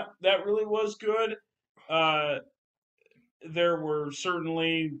I mean that really was good. There were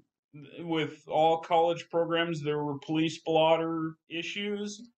certainly, with all college programs, there were police blotter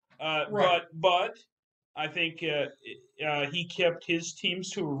issues. Right. But I think he kept his teams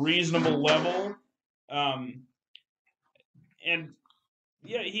to a reasonable level. And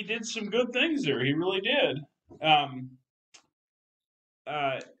yeah, he did some good things there. He really did. And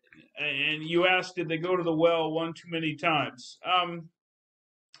you asked, did they go to the well one too many times?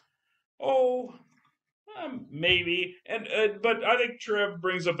 Maybe. And but I think Trev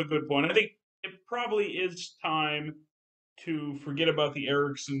brings up a good point. I think it probably is time to forget about the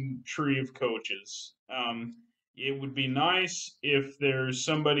Erickson tree of coaches. It would be nice if there's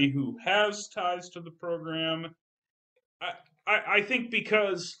somebody who has ties to the program. I think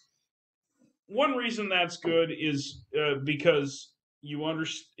because one reason that's good is because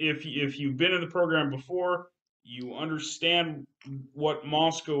if you've been in the program before, you understand what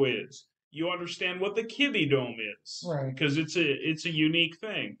Moscow is. You understand what the Kibbe Dome is, Right. Because it's a unique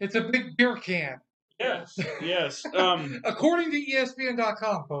thing. It's a big beer can. Yes, yes. According to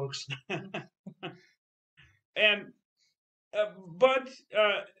ESPN.com, folks. And but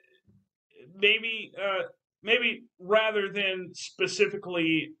maybe rather than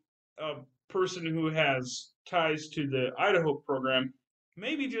specifically a person who has ties to the Idaho program,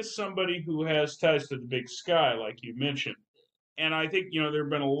 maybe just somebody who has ties to the Big Sky, like you mentioned. And I think there have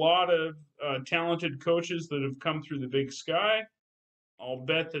been a lot of talented coaches that have come through the Big Sky. I'll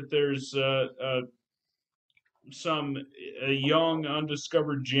bet that there's some young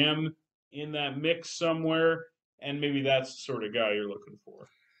undiscovered gem in that mix somewhere, and maybe that's the sort of guy you're looking for.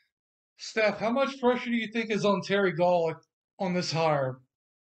 Steph, how much pressure do you think is on Terry Gall on this hire?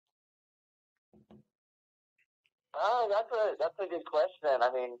 That's a good question.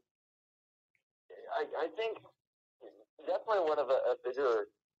 I mean, I think definitely one of a bigger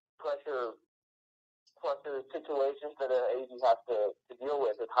pressure situations that an AD has to deal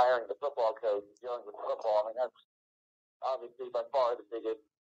with is hiring the football coach, dealing with football. I mean, that's obviously by far the biggest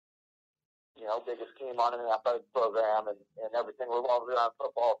team on an athletic program, and everything revolves around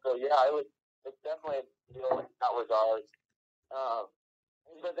football. So yeah, it's definitely a deal in that regard.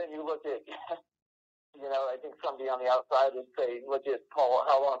 But then you look at, I think somebody on the outside would say, look at Paul,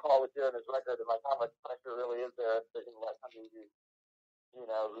 how long Paul was here in his record, and like how much pressure really is there if they're going to let somebody who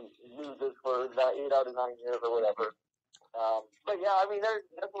loses for 8 out of 9 years or whatever. But yeah, I mean, there's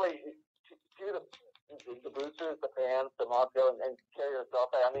definitely the boosters, the fans, the Moscow, and carry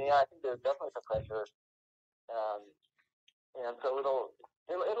yourself. I mean, yeah, I think there's definitely some pressure, and so it'll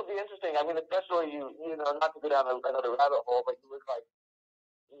be interesting. I mean, especially not to go down another rabbit hole, but you look like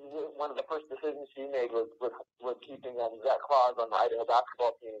one of the first decisions she made was keeping Zach Claus on the Idaho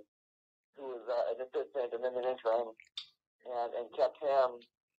basketball team, who was an assistant and then an interim, and kept him.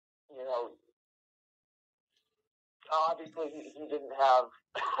 Obviously he didn't have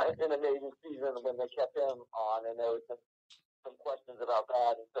an amazing season when they kept him on, and there was some questions about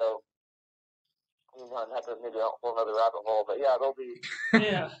that, and so that's maybe a whole other rabbit hole. But yeah, it'll be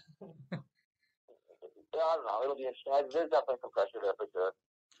Yeah. I don't know. It'll be interesting. There's definitely some pressure there for sure.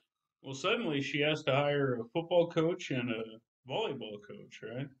 Well, suddenly she has to hire a football coach and a volleyball coach,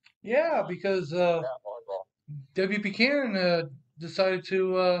 right? Yeah, because volleyball. W. Buchanan decided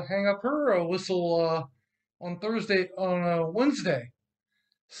to hang up her whistle on Wednesday.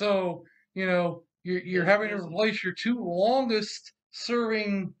 So, you're having to replace your two longest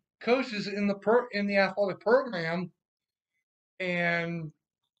serving coaches in the athletic program, and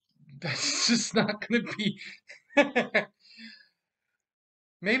that's just not going to be.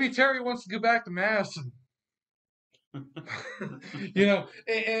 Maybe Terry wants to go back to Madison. And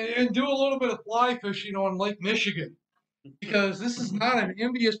do a little bit of fly fishing on Lake Michigan. because this is not an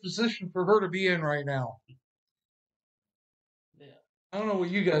envious position for her to be in right now. Yeah. I don't know what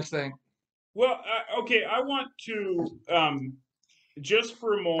you guys think. Well, okay, I want to just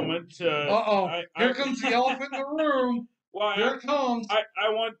for a moment. Uh-oh, here comes the elephant in the room. Well, Here it comes. I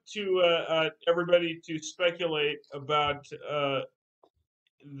want to everybody to speculate about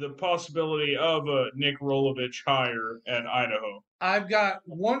the possibility of a Nick Rolovich hire at Idaho. I've got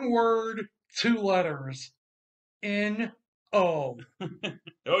one word, 2 letters. N-O.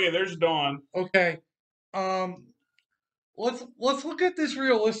 Oh yeah, there's Donn. Okay. Let's look at this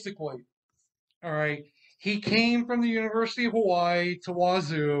realistically. All right. He came from the University of Hawaii to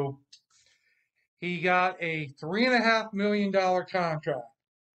Wazoo. He got a $3.5 million contract.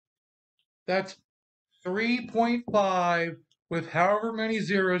 That's 3.5 with however many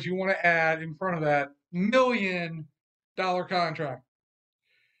zeros you want to add in front of that $1 million contract.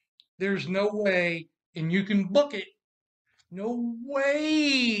 There's no way, and you can book it, no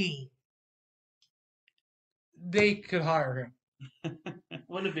way they could hire him.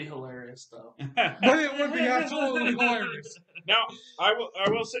 Wouldn't it be hilarious though? But it would be absolutely hilarious. Now, I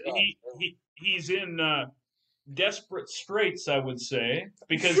will say he's in desperate straits, I would say,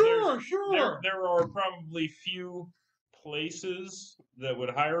 because there are probably few places that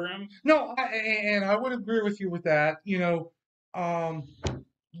would hire him. No, and I would agree with you with that. You know,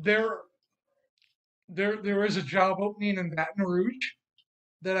 there is a job opening in Baton Rouge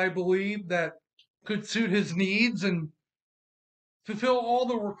that I believe that could suit his needs and fulfill all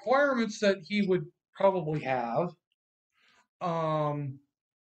the requirements that he would probably have.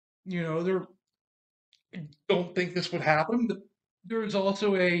 You know, I don't think this would happen, but there's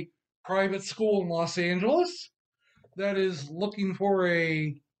also a private school in Los Angeles that is looking for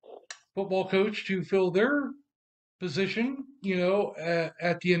a football coach to fill their position, you know,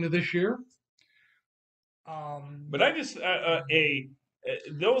 at the end of this year. But I just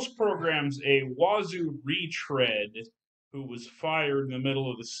those programs, a Wazoo retread who was fired in the middle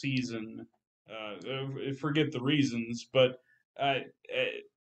of the season. Forget the reasons, but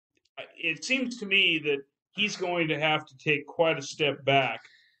it seems to me that he's going to have to take quite a step back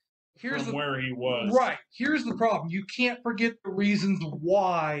from where he was. Right. Here's the problem. You can't forget the reasons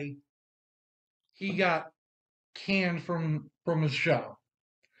why he got canned from his job.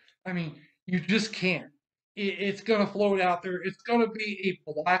 I mean, you just can't. It's going to float out there. It's going to be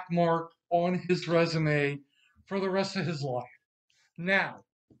a black mark on his resume for the rest of his life. Now,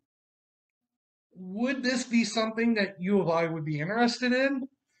 would this be something that U of I would be interested in?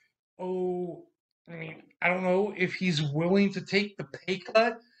 Oh, I mean, I don't know if he's willing to take the pay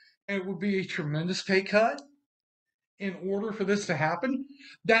cut, and it would be a tremendous pay cut in order for this to happen.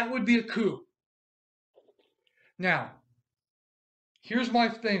 That would be a coup. Now, here's my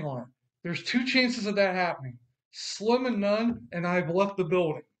thing on it. There's 2 chances of that happening. Slim and none, and I've left the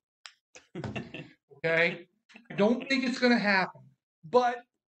building. Okay? I don't think it's going to happen. But,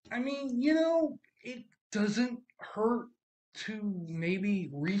 I mean, you know, it doesn't hurt to maybe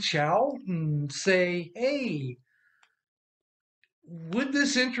reach out and say, hey, would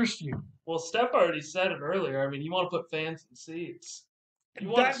this interest you? Well, Steph already said it earlier. I mean, you want to put fans in seats. You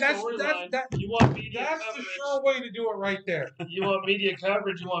want a storyline. You want media coverage. That's the sure way to do it right there. You want media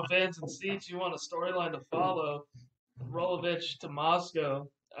coverage. You want fans in seats. You want a storyline to follow. Rolovich to Moscow.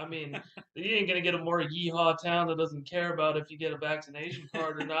 I mean, you ain't going to get a more yeehaw town that doesn't care about if you get a vaccination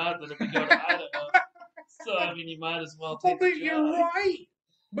card or not than if you go to Idaho. So, I mean, you might as well take the job. You're right.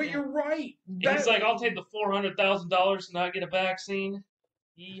 But you're right. He's like, I'll take the $400,000 to not get a vaccine.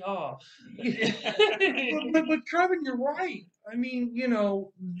 Yeehaw. but Trevan, you're right. I mean, you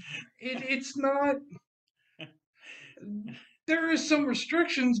know, it's not. There is some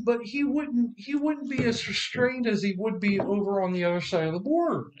restrictions, but he wouldn't be as restrained as he would be over on the other side of the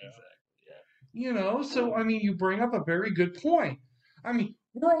border. Exactly. Yeah. You know, so I mean, you bring up a very good point. I mean,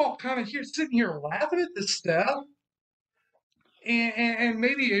 we're all kind of sitting here laughing at this stuff, and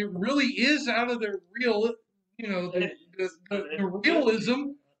maybe it really is out of their real, you know, the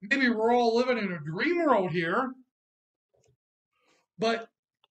realism. Maybe we're all living in a dream world here, but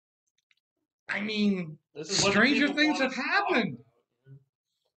I mean, stranger things have happened.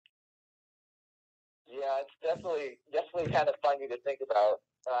 Yeah, it's definitely kind of funny to think about,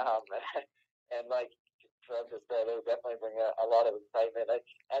 and like Trev just said, it would definitely bring a lot of excitement.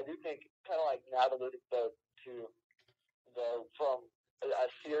 I do think, kind of like Matt alluded to from a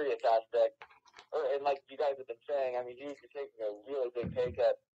serious aspect, and like you guys have been saying, I mean, he's taking a really big pay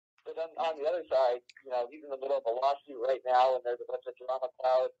cut. But then on the other side, you know, he's in the middle of a lawsuit right now, and there's a bunch of drama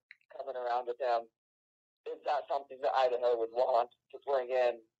clouds coming around with him. Is that something that Idaho would want to bring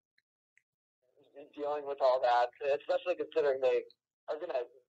in dealing with all that, especially considering they are going to,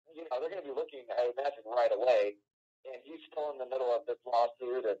 they're going to be looking, I imagine, right away. And he's still in the middle of this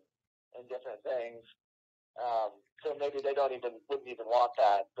lawsuit and different things. So maybe they wouldn't even want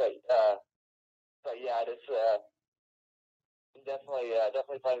that. But yeah, it's definitely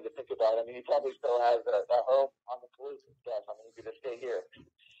something to think about. I mean, he probably still has a home on the police and stuff. I mean, he could just stay here.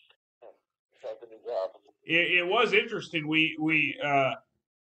 It was interesting.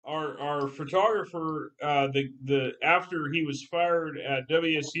 Our photographer, the after he was fired at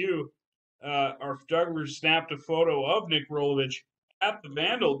WSU, our photographer snapped a photo of Nick Rolovich at the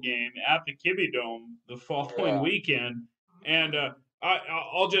Vandal game at the Kibbe Dome the following weekend, and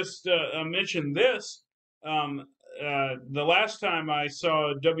I'll just mention this. The last time I saw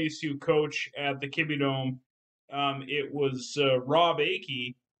a WSU coach at the Kibbe Dome, it was Rob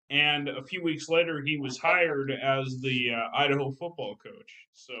Akey. And a few weeks later, he was hired as the Idaho football coach.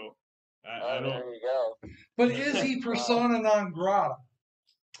 So, I don't. There you go. But is he persona non grata?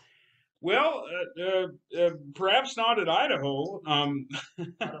 Well, perhaps not at Idaho.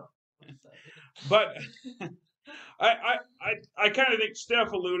 But I kind of think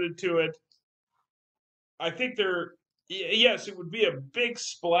Steph alluded to it. I think yes, it would be a big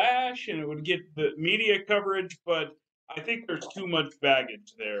splash and it would get the media coverage, but I think there's too much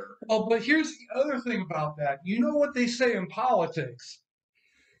baggage there. Oh, but here's the other thing about that. You know what they say in politics?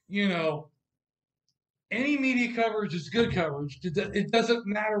 Any media coverage is good coverage. It doesn't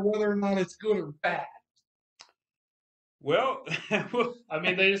matter whether or not it's good or bad. Well, I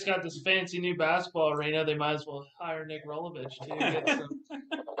mean, they just got this fancy new basketball arena. They might as well hire Nick Rolovich to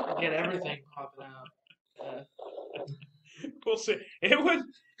get everything popping out. We'll see. It would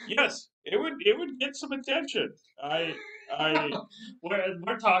get some attention.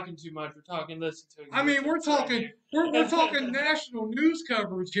 We're talking too much. We're talking this. I mean, we're talking national news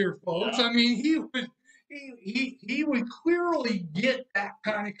coverage here, folks. Yeah. I mean, he would clearly get that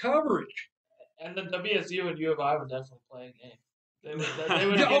kind of coverage. And the WSU and U of I would definitely play a game. They would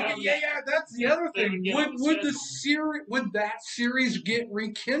that's the other thing. Would that series get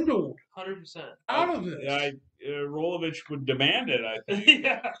rekindled? 100%. Out of this. Rolovich would demand it, I think.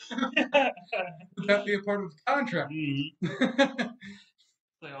 Yeah. Would that be a part of the contract? Mm-hmm.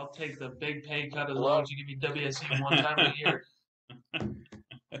 Like, I'll take the big pay cut as long as you give me WSU one time a year.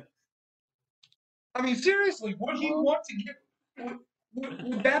 I mean, seriously, would he want to get?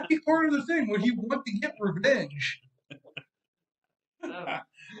 Would that be part of the thing? Would he want to get revenge? I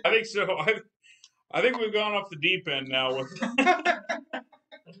think so. I think we've gone off the deep end now.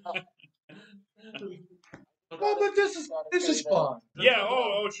 Well, but this is fun. Yeah.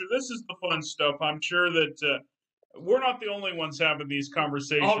 Oh, sure. This is the fun stuff. I'm sure that we're not the only ones having these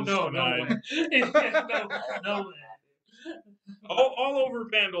conversations tonight. No way. All over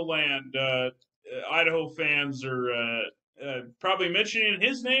Vandal land, Idaho fans are probably mentioning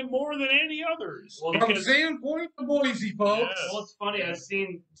his name more than any others. Well, from Sandpoint to Boise, folks. Yes. Well, it's funny. I've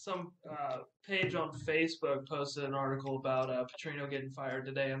seen some page on Facebook posted an article about Petrino getting fired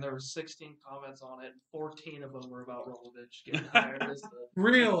today, and there were 16 comments on it, and 14 of them were about Rolovich getting hired as the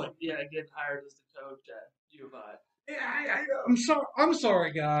really? Yeah, getting hired as the coach at U of I. Yeah, I'm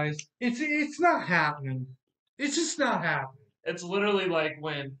sorry, guys. It's not happening. It's just not happening. It's literally like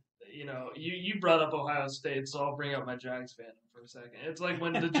when. You brought up Ohio State, so I'll bring up my Jags fandom for a second. It's like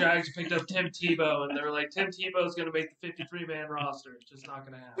when the Jags picked up Tim Tebow, and they were like, Tim Tebow's going to make the 53-man roster. It's just not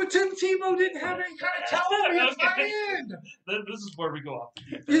going to happen. But Tim Tebow didn't have any kind of talent at the end. This is where we go off the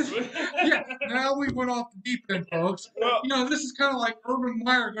deep end. Yeah, now we went off the deep end, folks. Well, this is kind of like Urban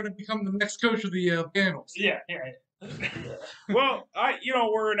Meyer going to become the next coach of the Vandals. Yeah. Well,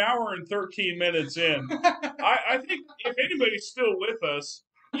 we're an hour and 13 minutes in. I think if anybody's still with us,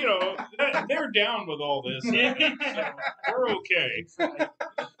 they're down with all this. So we're okay.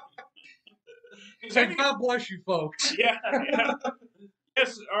 And God bless you, folks. Yeah.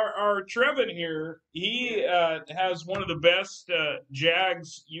 Yes, our Trevan here, he has one of the best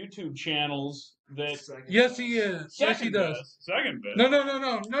Jags YouTube channels. Yes, he is. Yes, he does. Second best.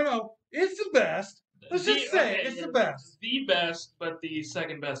 No. It's the best. Let's just say it's the best. The best, but the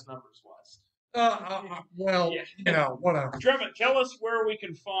second best numbers wise. Whatever. Trevan, tell us where we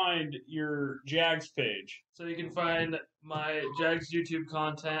can find your Jags page. So you can find my Jags YouTube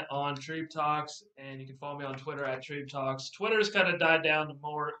content on Treeb Talks, and you can follow me on Twitter at Treeb Talks. Twitter's kind of died down to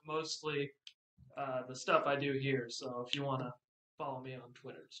mostly the stuff I do here. So if you want to follow me on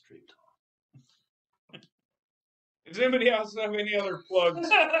Twitter, it's Treeb Talks. Does anybody else have any other plugs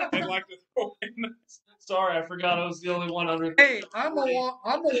they'd like to throw in? Sorry, I forgot I was the only one under. Hey, I'm a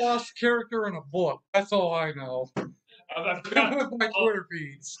lost character in a book. That's all I know. I forgot. with my Twitter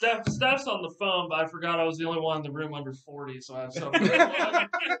feed. Steph's on the phone, but I forgot I was the only one in the room under 40, so I have something. Wait,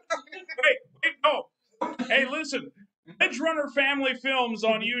 no. Hey, listen, Edge Runner Family Films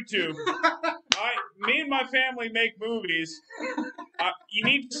on YouTube. Me and my family make movies. You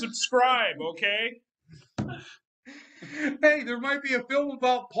need to subscribe, okay? Hey, there might be a film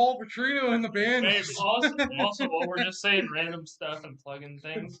about Paul Petrino in the band. Maybe. Also, while we're just saying random stuff and plugging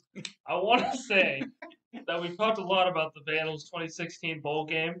things, I want to say that we've talked a lot about the Vandals 2016 bowl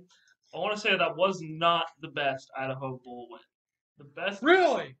game. I want to say that was not the best Idaho bowl win.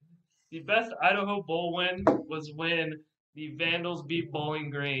 Really? The best Idaho bowl win was when the Vandals beat Bowling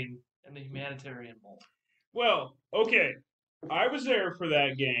Green in the Humanitarian Bowl. Well, okay. I was there for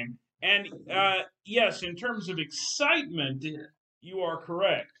that game. And yes, in terms of excitement, you are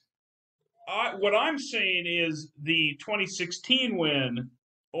correct. What I'm saying is the 2016 win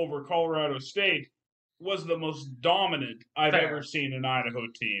over Colorado State was the most dominant I've ever seen an Idaho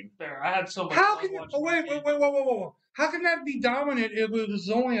team. Fair. I had so much How fun can watching wait. How can that be dominant if it was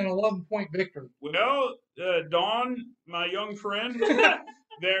only an 11-point victory? Well, Donn, my young friend, yeah.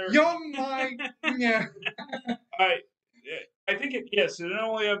 I think it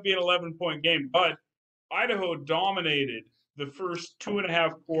only had to be an 11-point game, but Idaho dominated the first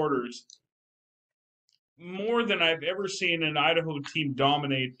 2.5 quarters more than I've ever seen an Idaho team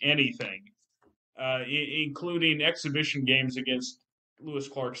dominate anything, including exhibition games against Lewis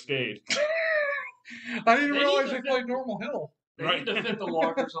Clark State. I didn't realize they played Normal Hill. They need to fit the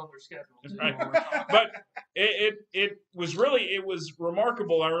lockers on their schedule. Right. But it was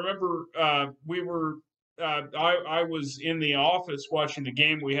remarkable. I remember I was in the office watching the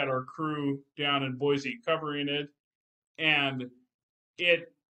game. We had our crew down in Boise covering it, and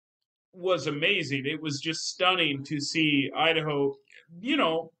it was amazing. It was just stunning to see Idaho. There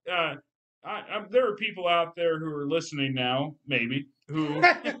are people out there who are listening now, maybe, who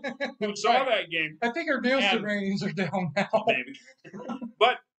saw that game. I think our Nielsen ratings are down now. Maybe.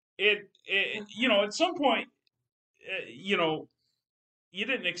 But it at some point, you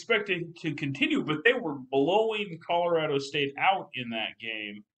didn't expect it to continue, but they were blowing Colorado State out in that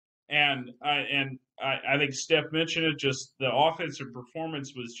game. And I think Steph mentioned it, just the offensive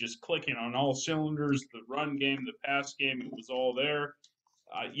performance was just clicking on all cylinders. The run game, the pass game, it was all there.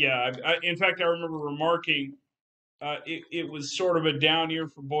 In fact, I remember remarking it was sort of a down year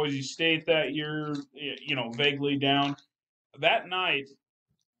for Boise State that year, vaguely down. That night,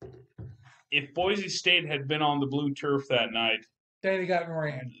 if Boise State had been on the blue turf that night, they'd have gotten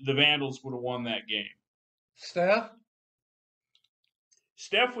ran. The Vandals would have won that game.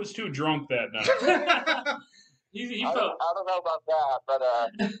 Steph was too drunk that night. I don't know about that, but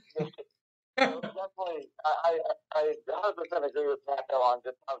definitely, I 100% agree with Matt though on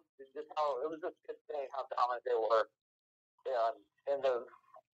just how it was just insane how dominant they were in those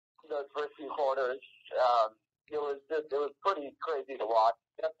first few quarters. It was pretty crazy to watch.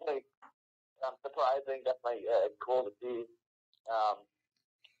 Definitely surprising. Definitely cool to see.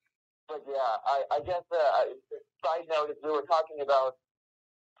 But yeah, I guess side note is we were talking about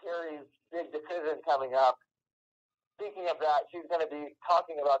Carrie's big decision coming up. Speaking of that, she's going to be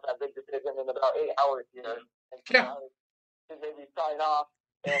talking about that big decision in about 8 hours here. And yeah. To maybe sign off.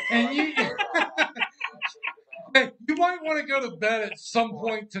 And you might want to go to bed at some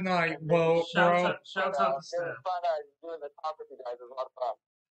point tonight, bro. Shouts out to Steph. It was fun doing the talk with you guys. It was a lot of fun.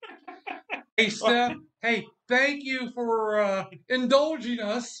 Hey, Steph. Hey, thank you for indulging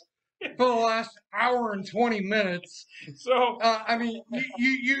us for the last hour and 20 minutes. So,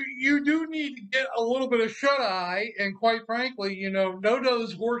 you do need to get a little bit of shut-eye, and quite frankly,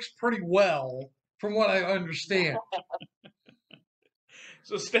 no-dose works pretty well, from what I understand.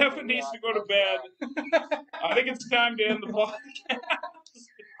 So Stephan needs to go to bed. I think it's time to end the podcast.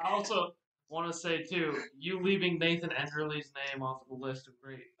 I also want to say, too, you leaving Nathan Enderle's name off of the list of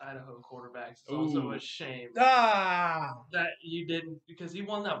great Idaho quarterbacks is also a shame. That you didn't, because he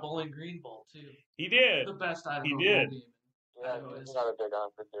won that Bowling Green Bowl, too. He did. The best Idaho He bowl did. game. Yeah, he's not a big on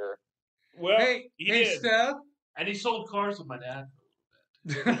for sure. Well, hey, Steph. And he sold cars with my dad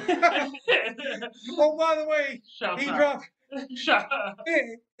Oh, by the way, Shouts he out. dropped. Shut up.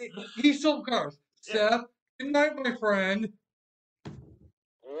 He sold cars. Steph, good night, my friend.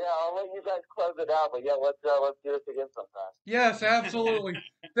 Yeah, I'll let you guys close it out, but yeah, let's do this again sometime. Yes, absolutely.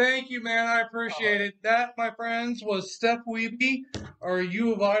 Thank you, man. I appreciate it. That, my friends, was Steph Wiebe, our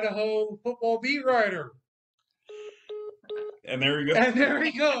U of Idaho football beat writer. And there he goes. And there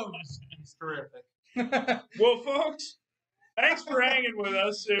he goes. It's terrific. Well, folks, thanks for hanging with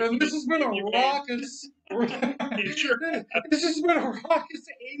us. And this has been a raucous. This has been a raucous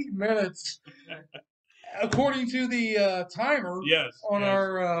 80 minutes. according to the timer Yes. on yes.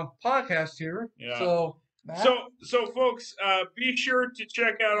 our podcast here. Yeah. So, Matt? So folks, be sure to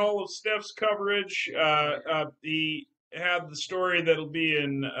check out all of Steph's coverage. He had the story that'll be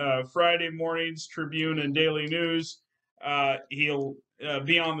in Friday morning's Tribune and Daily News. He'll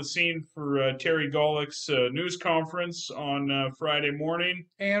be on the scene for Terry Golick's news conference on Friday morning.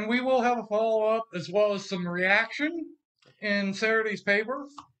 And we will have a follow-up as well as some reaction in Saturday's paper.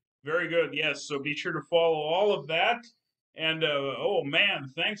 Very good. Yes. So be sure to follow all of that. And, oh, man,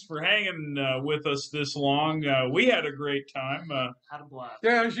 thanks for hanging with us this long. We had a great time. Had a blast.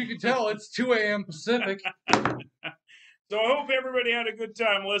 Yeah, as you can tell, it's 2 a.m. Pacific. So I hope everybody had a good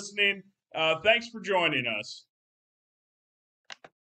time listening. Thanks for joining us.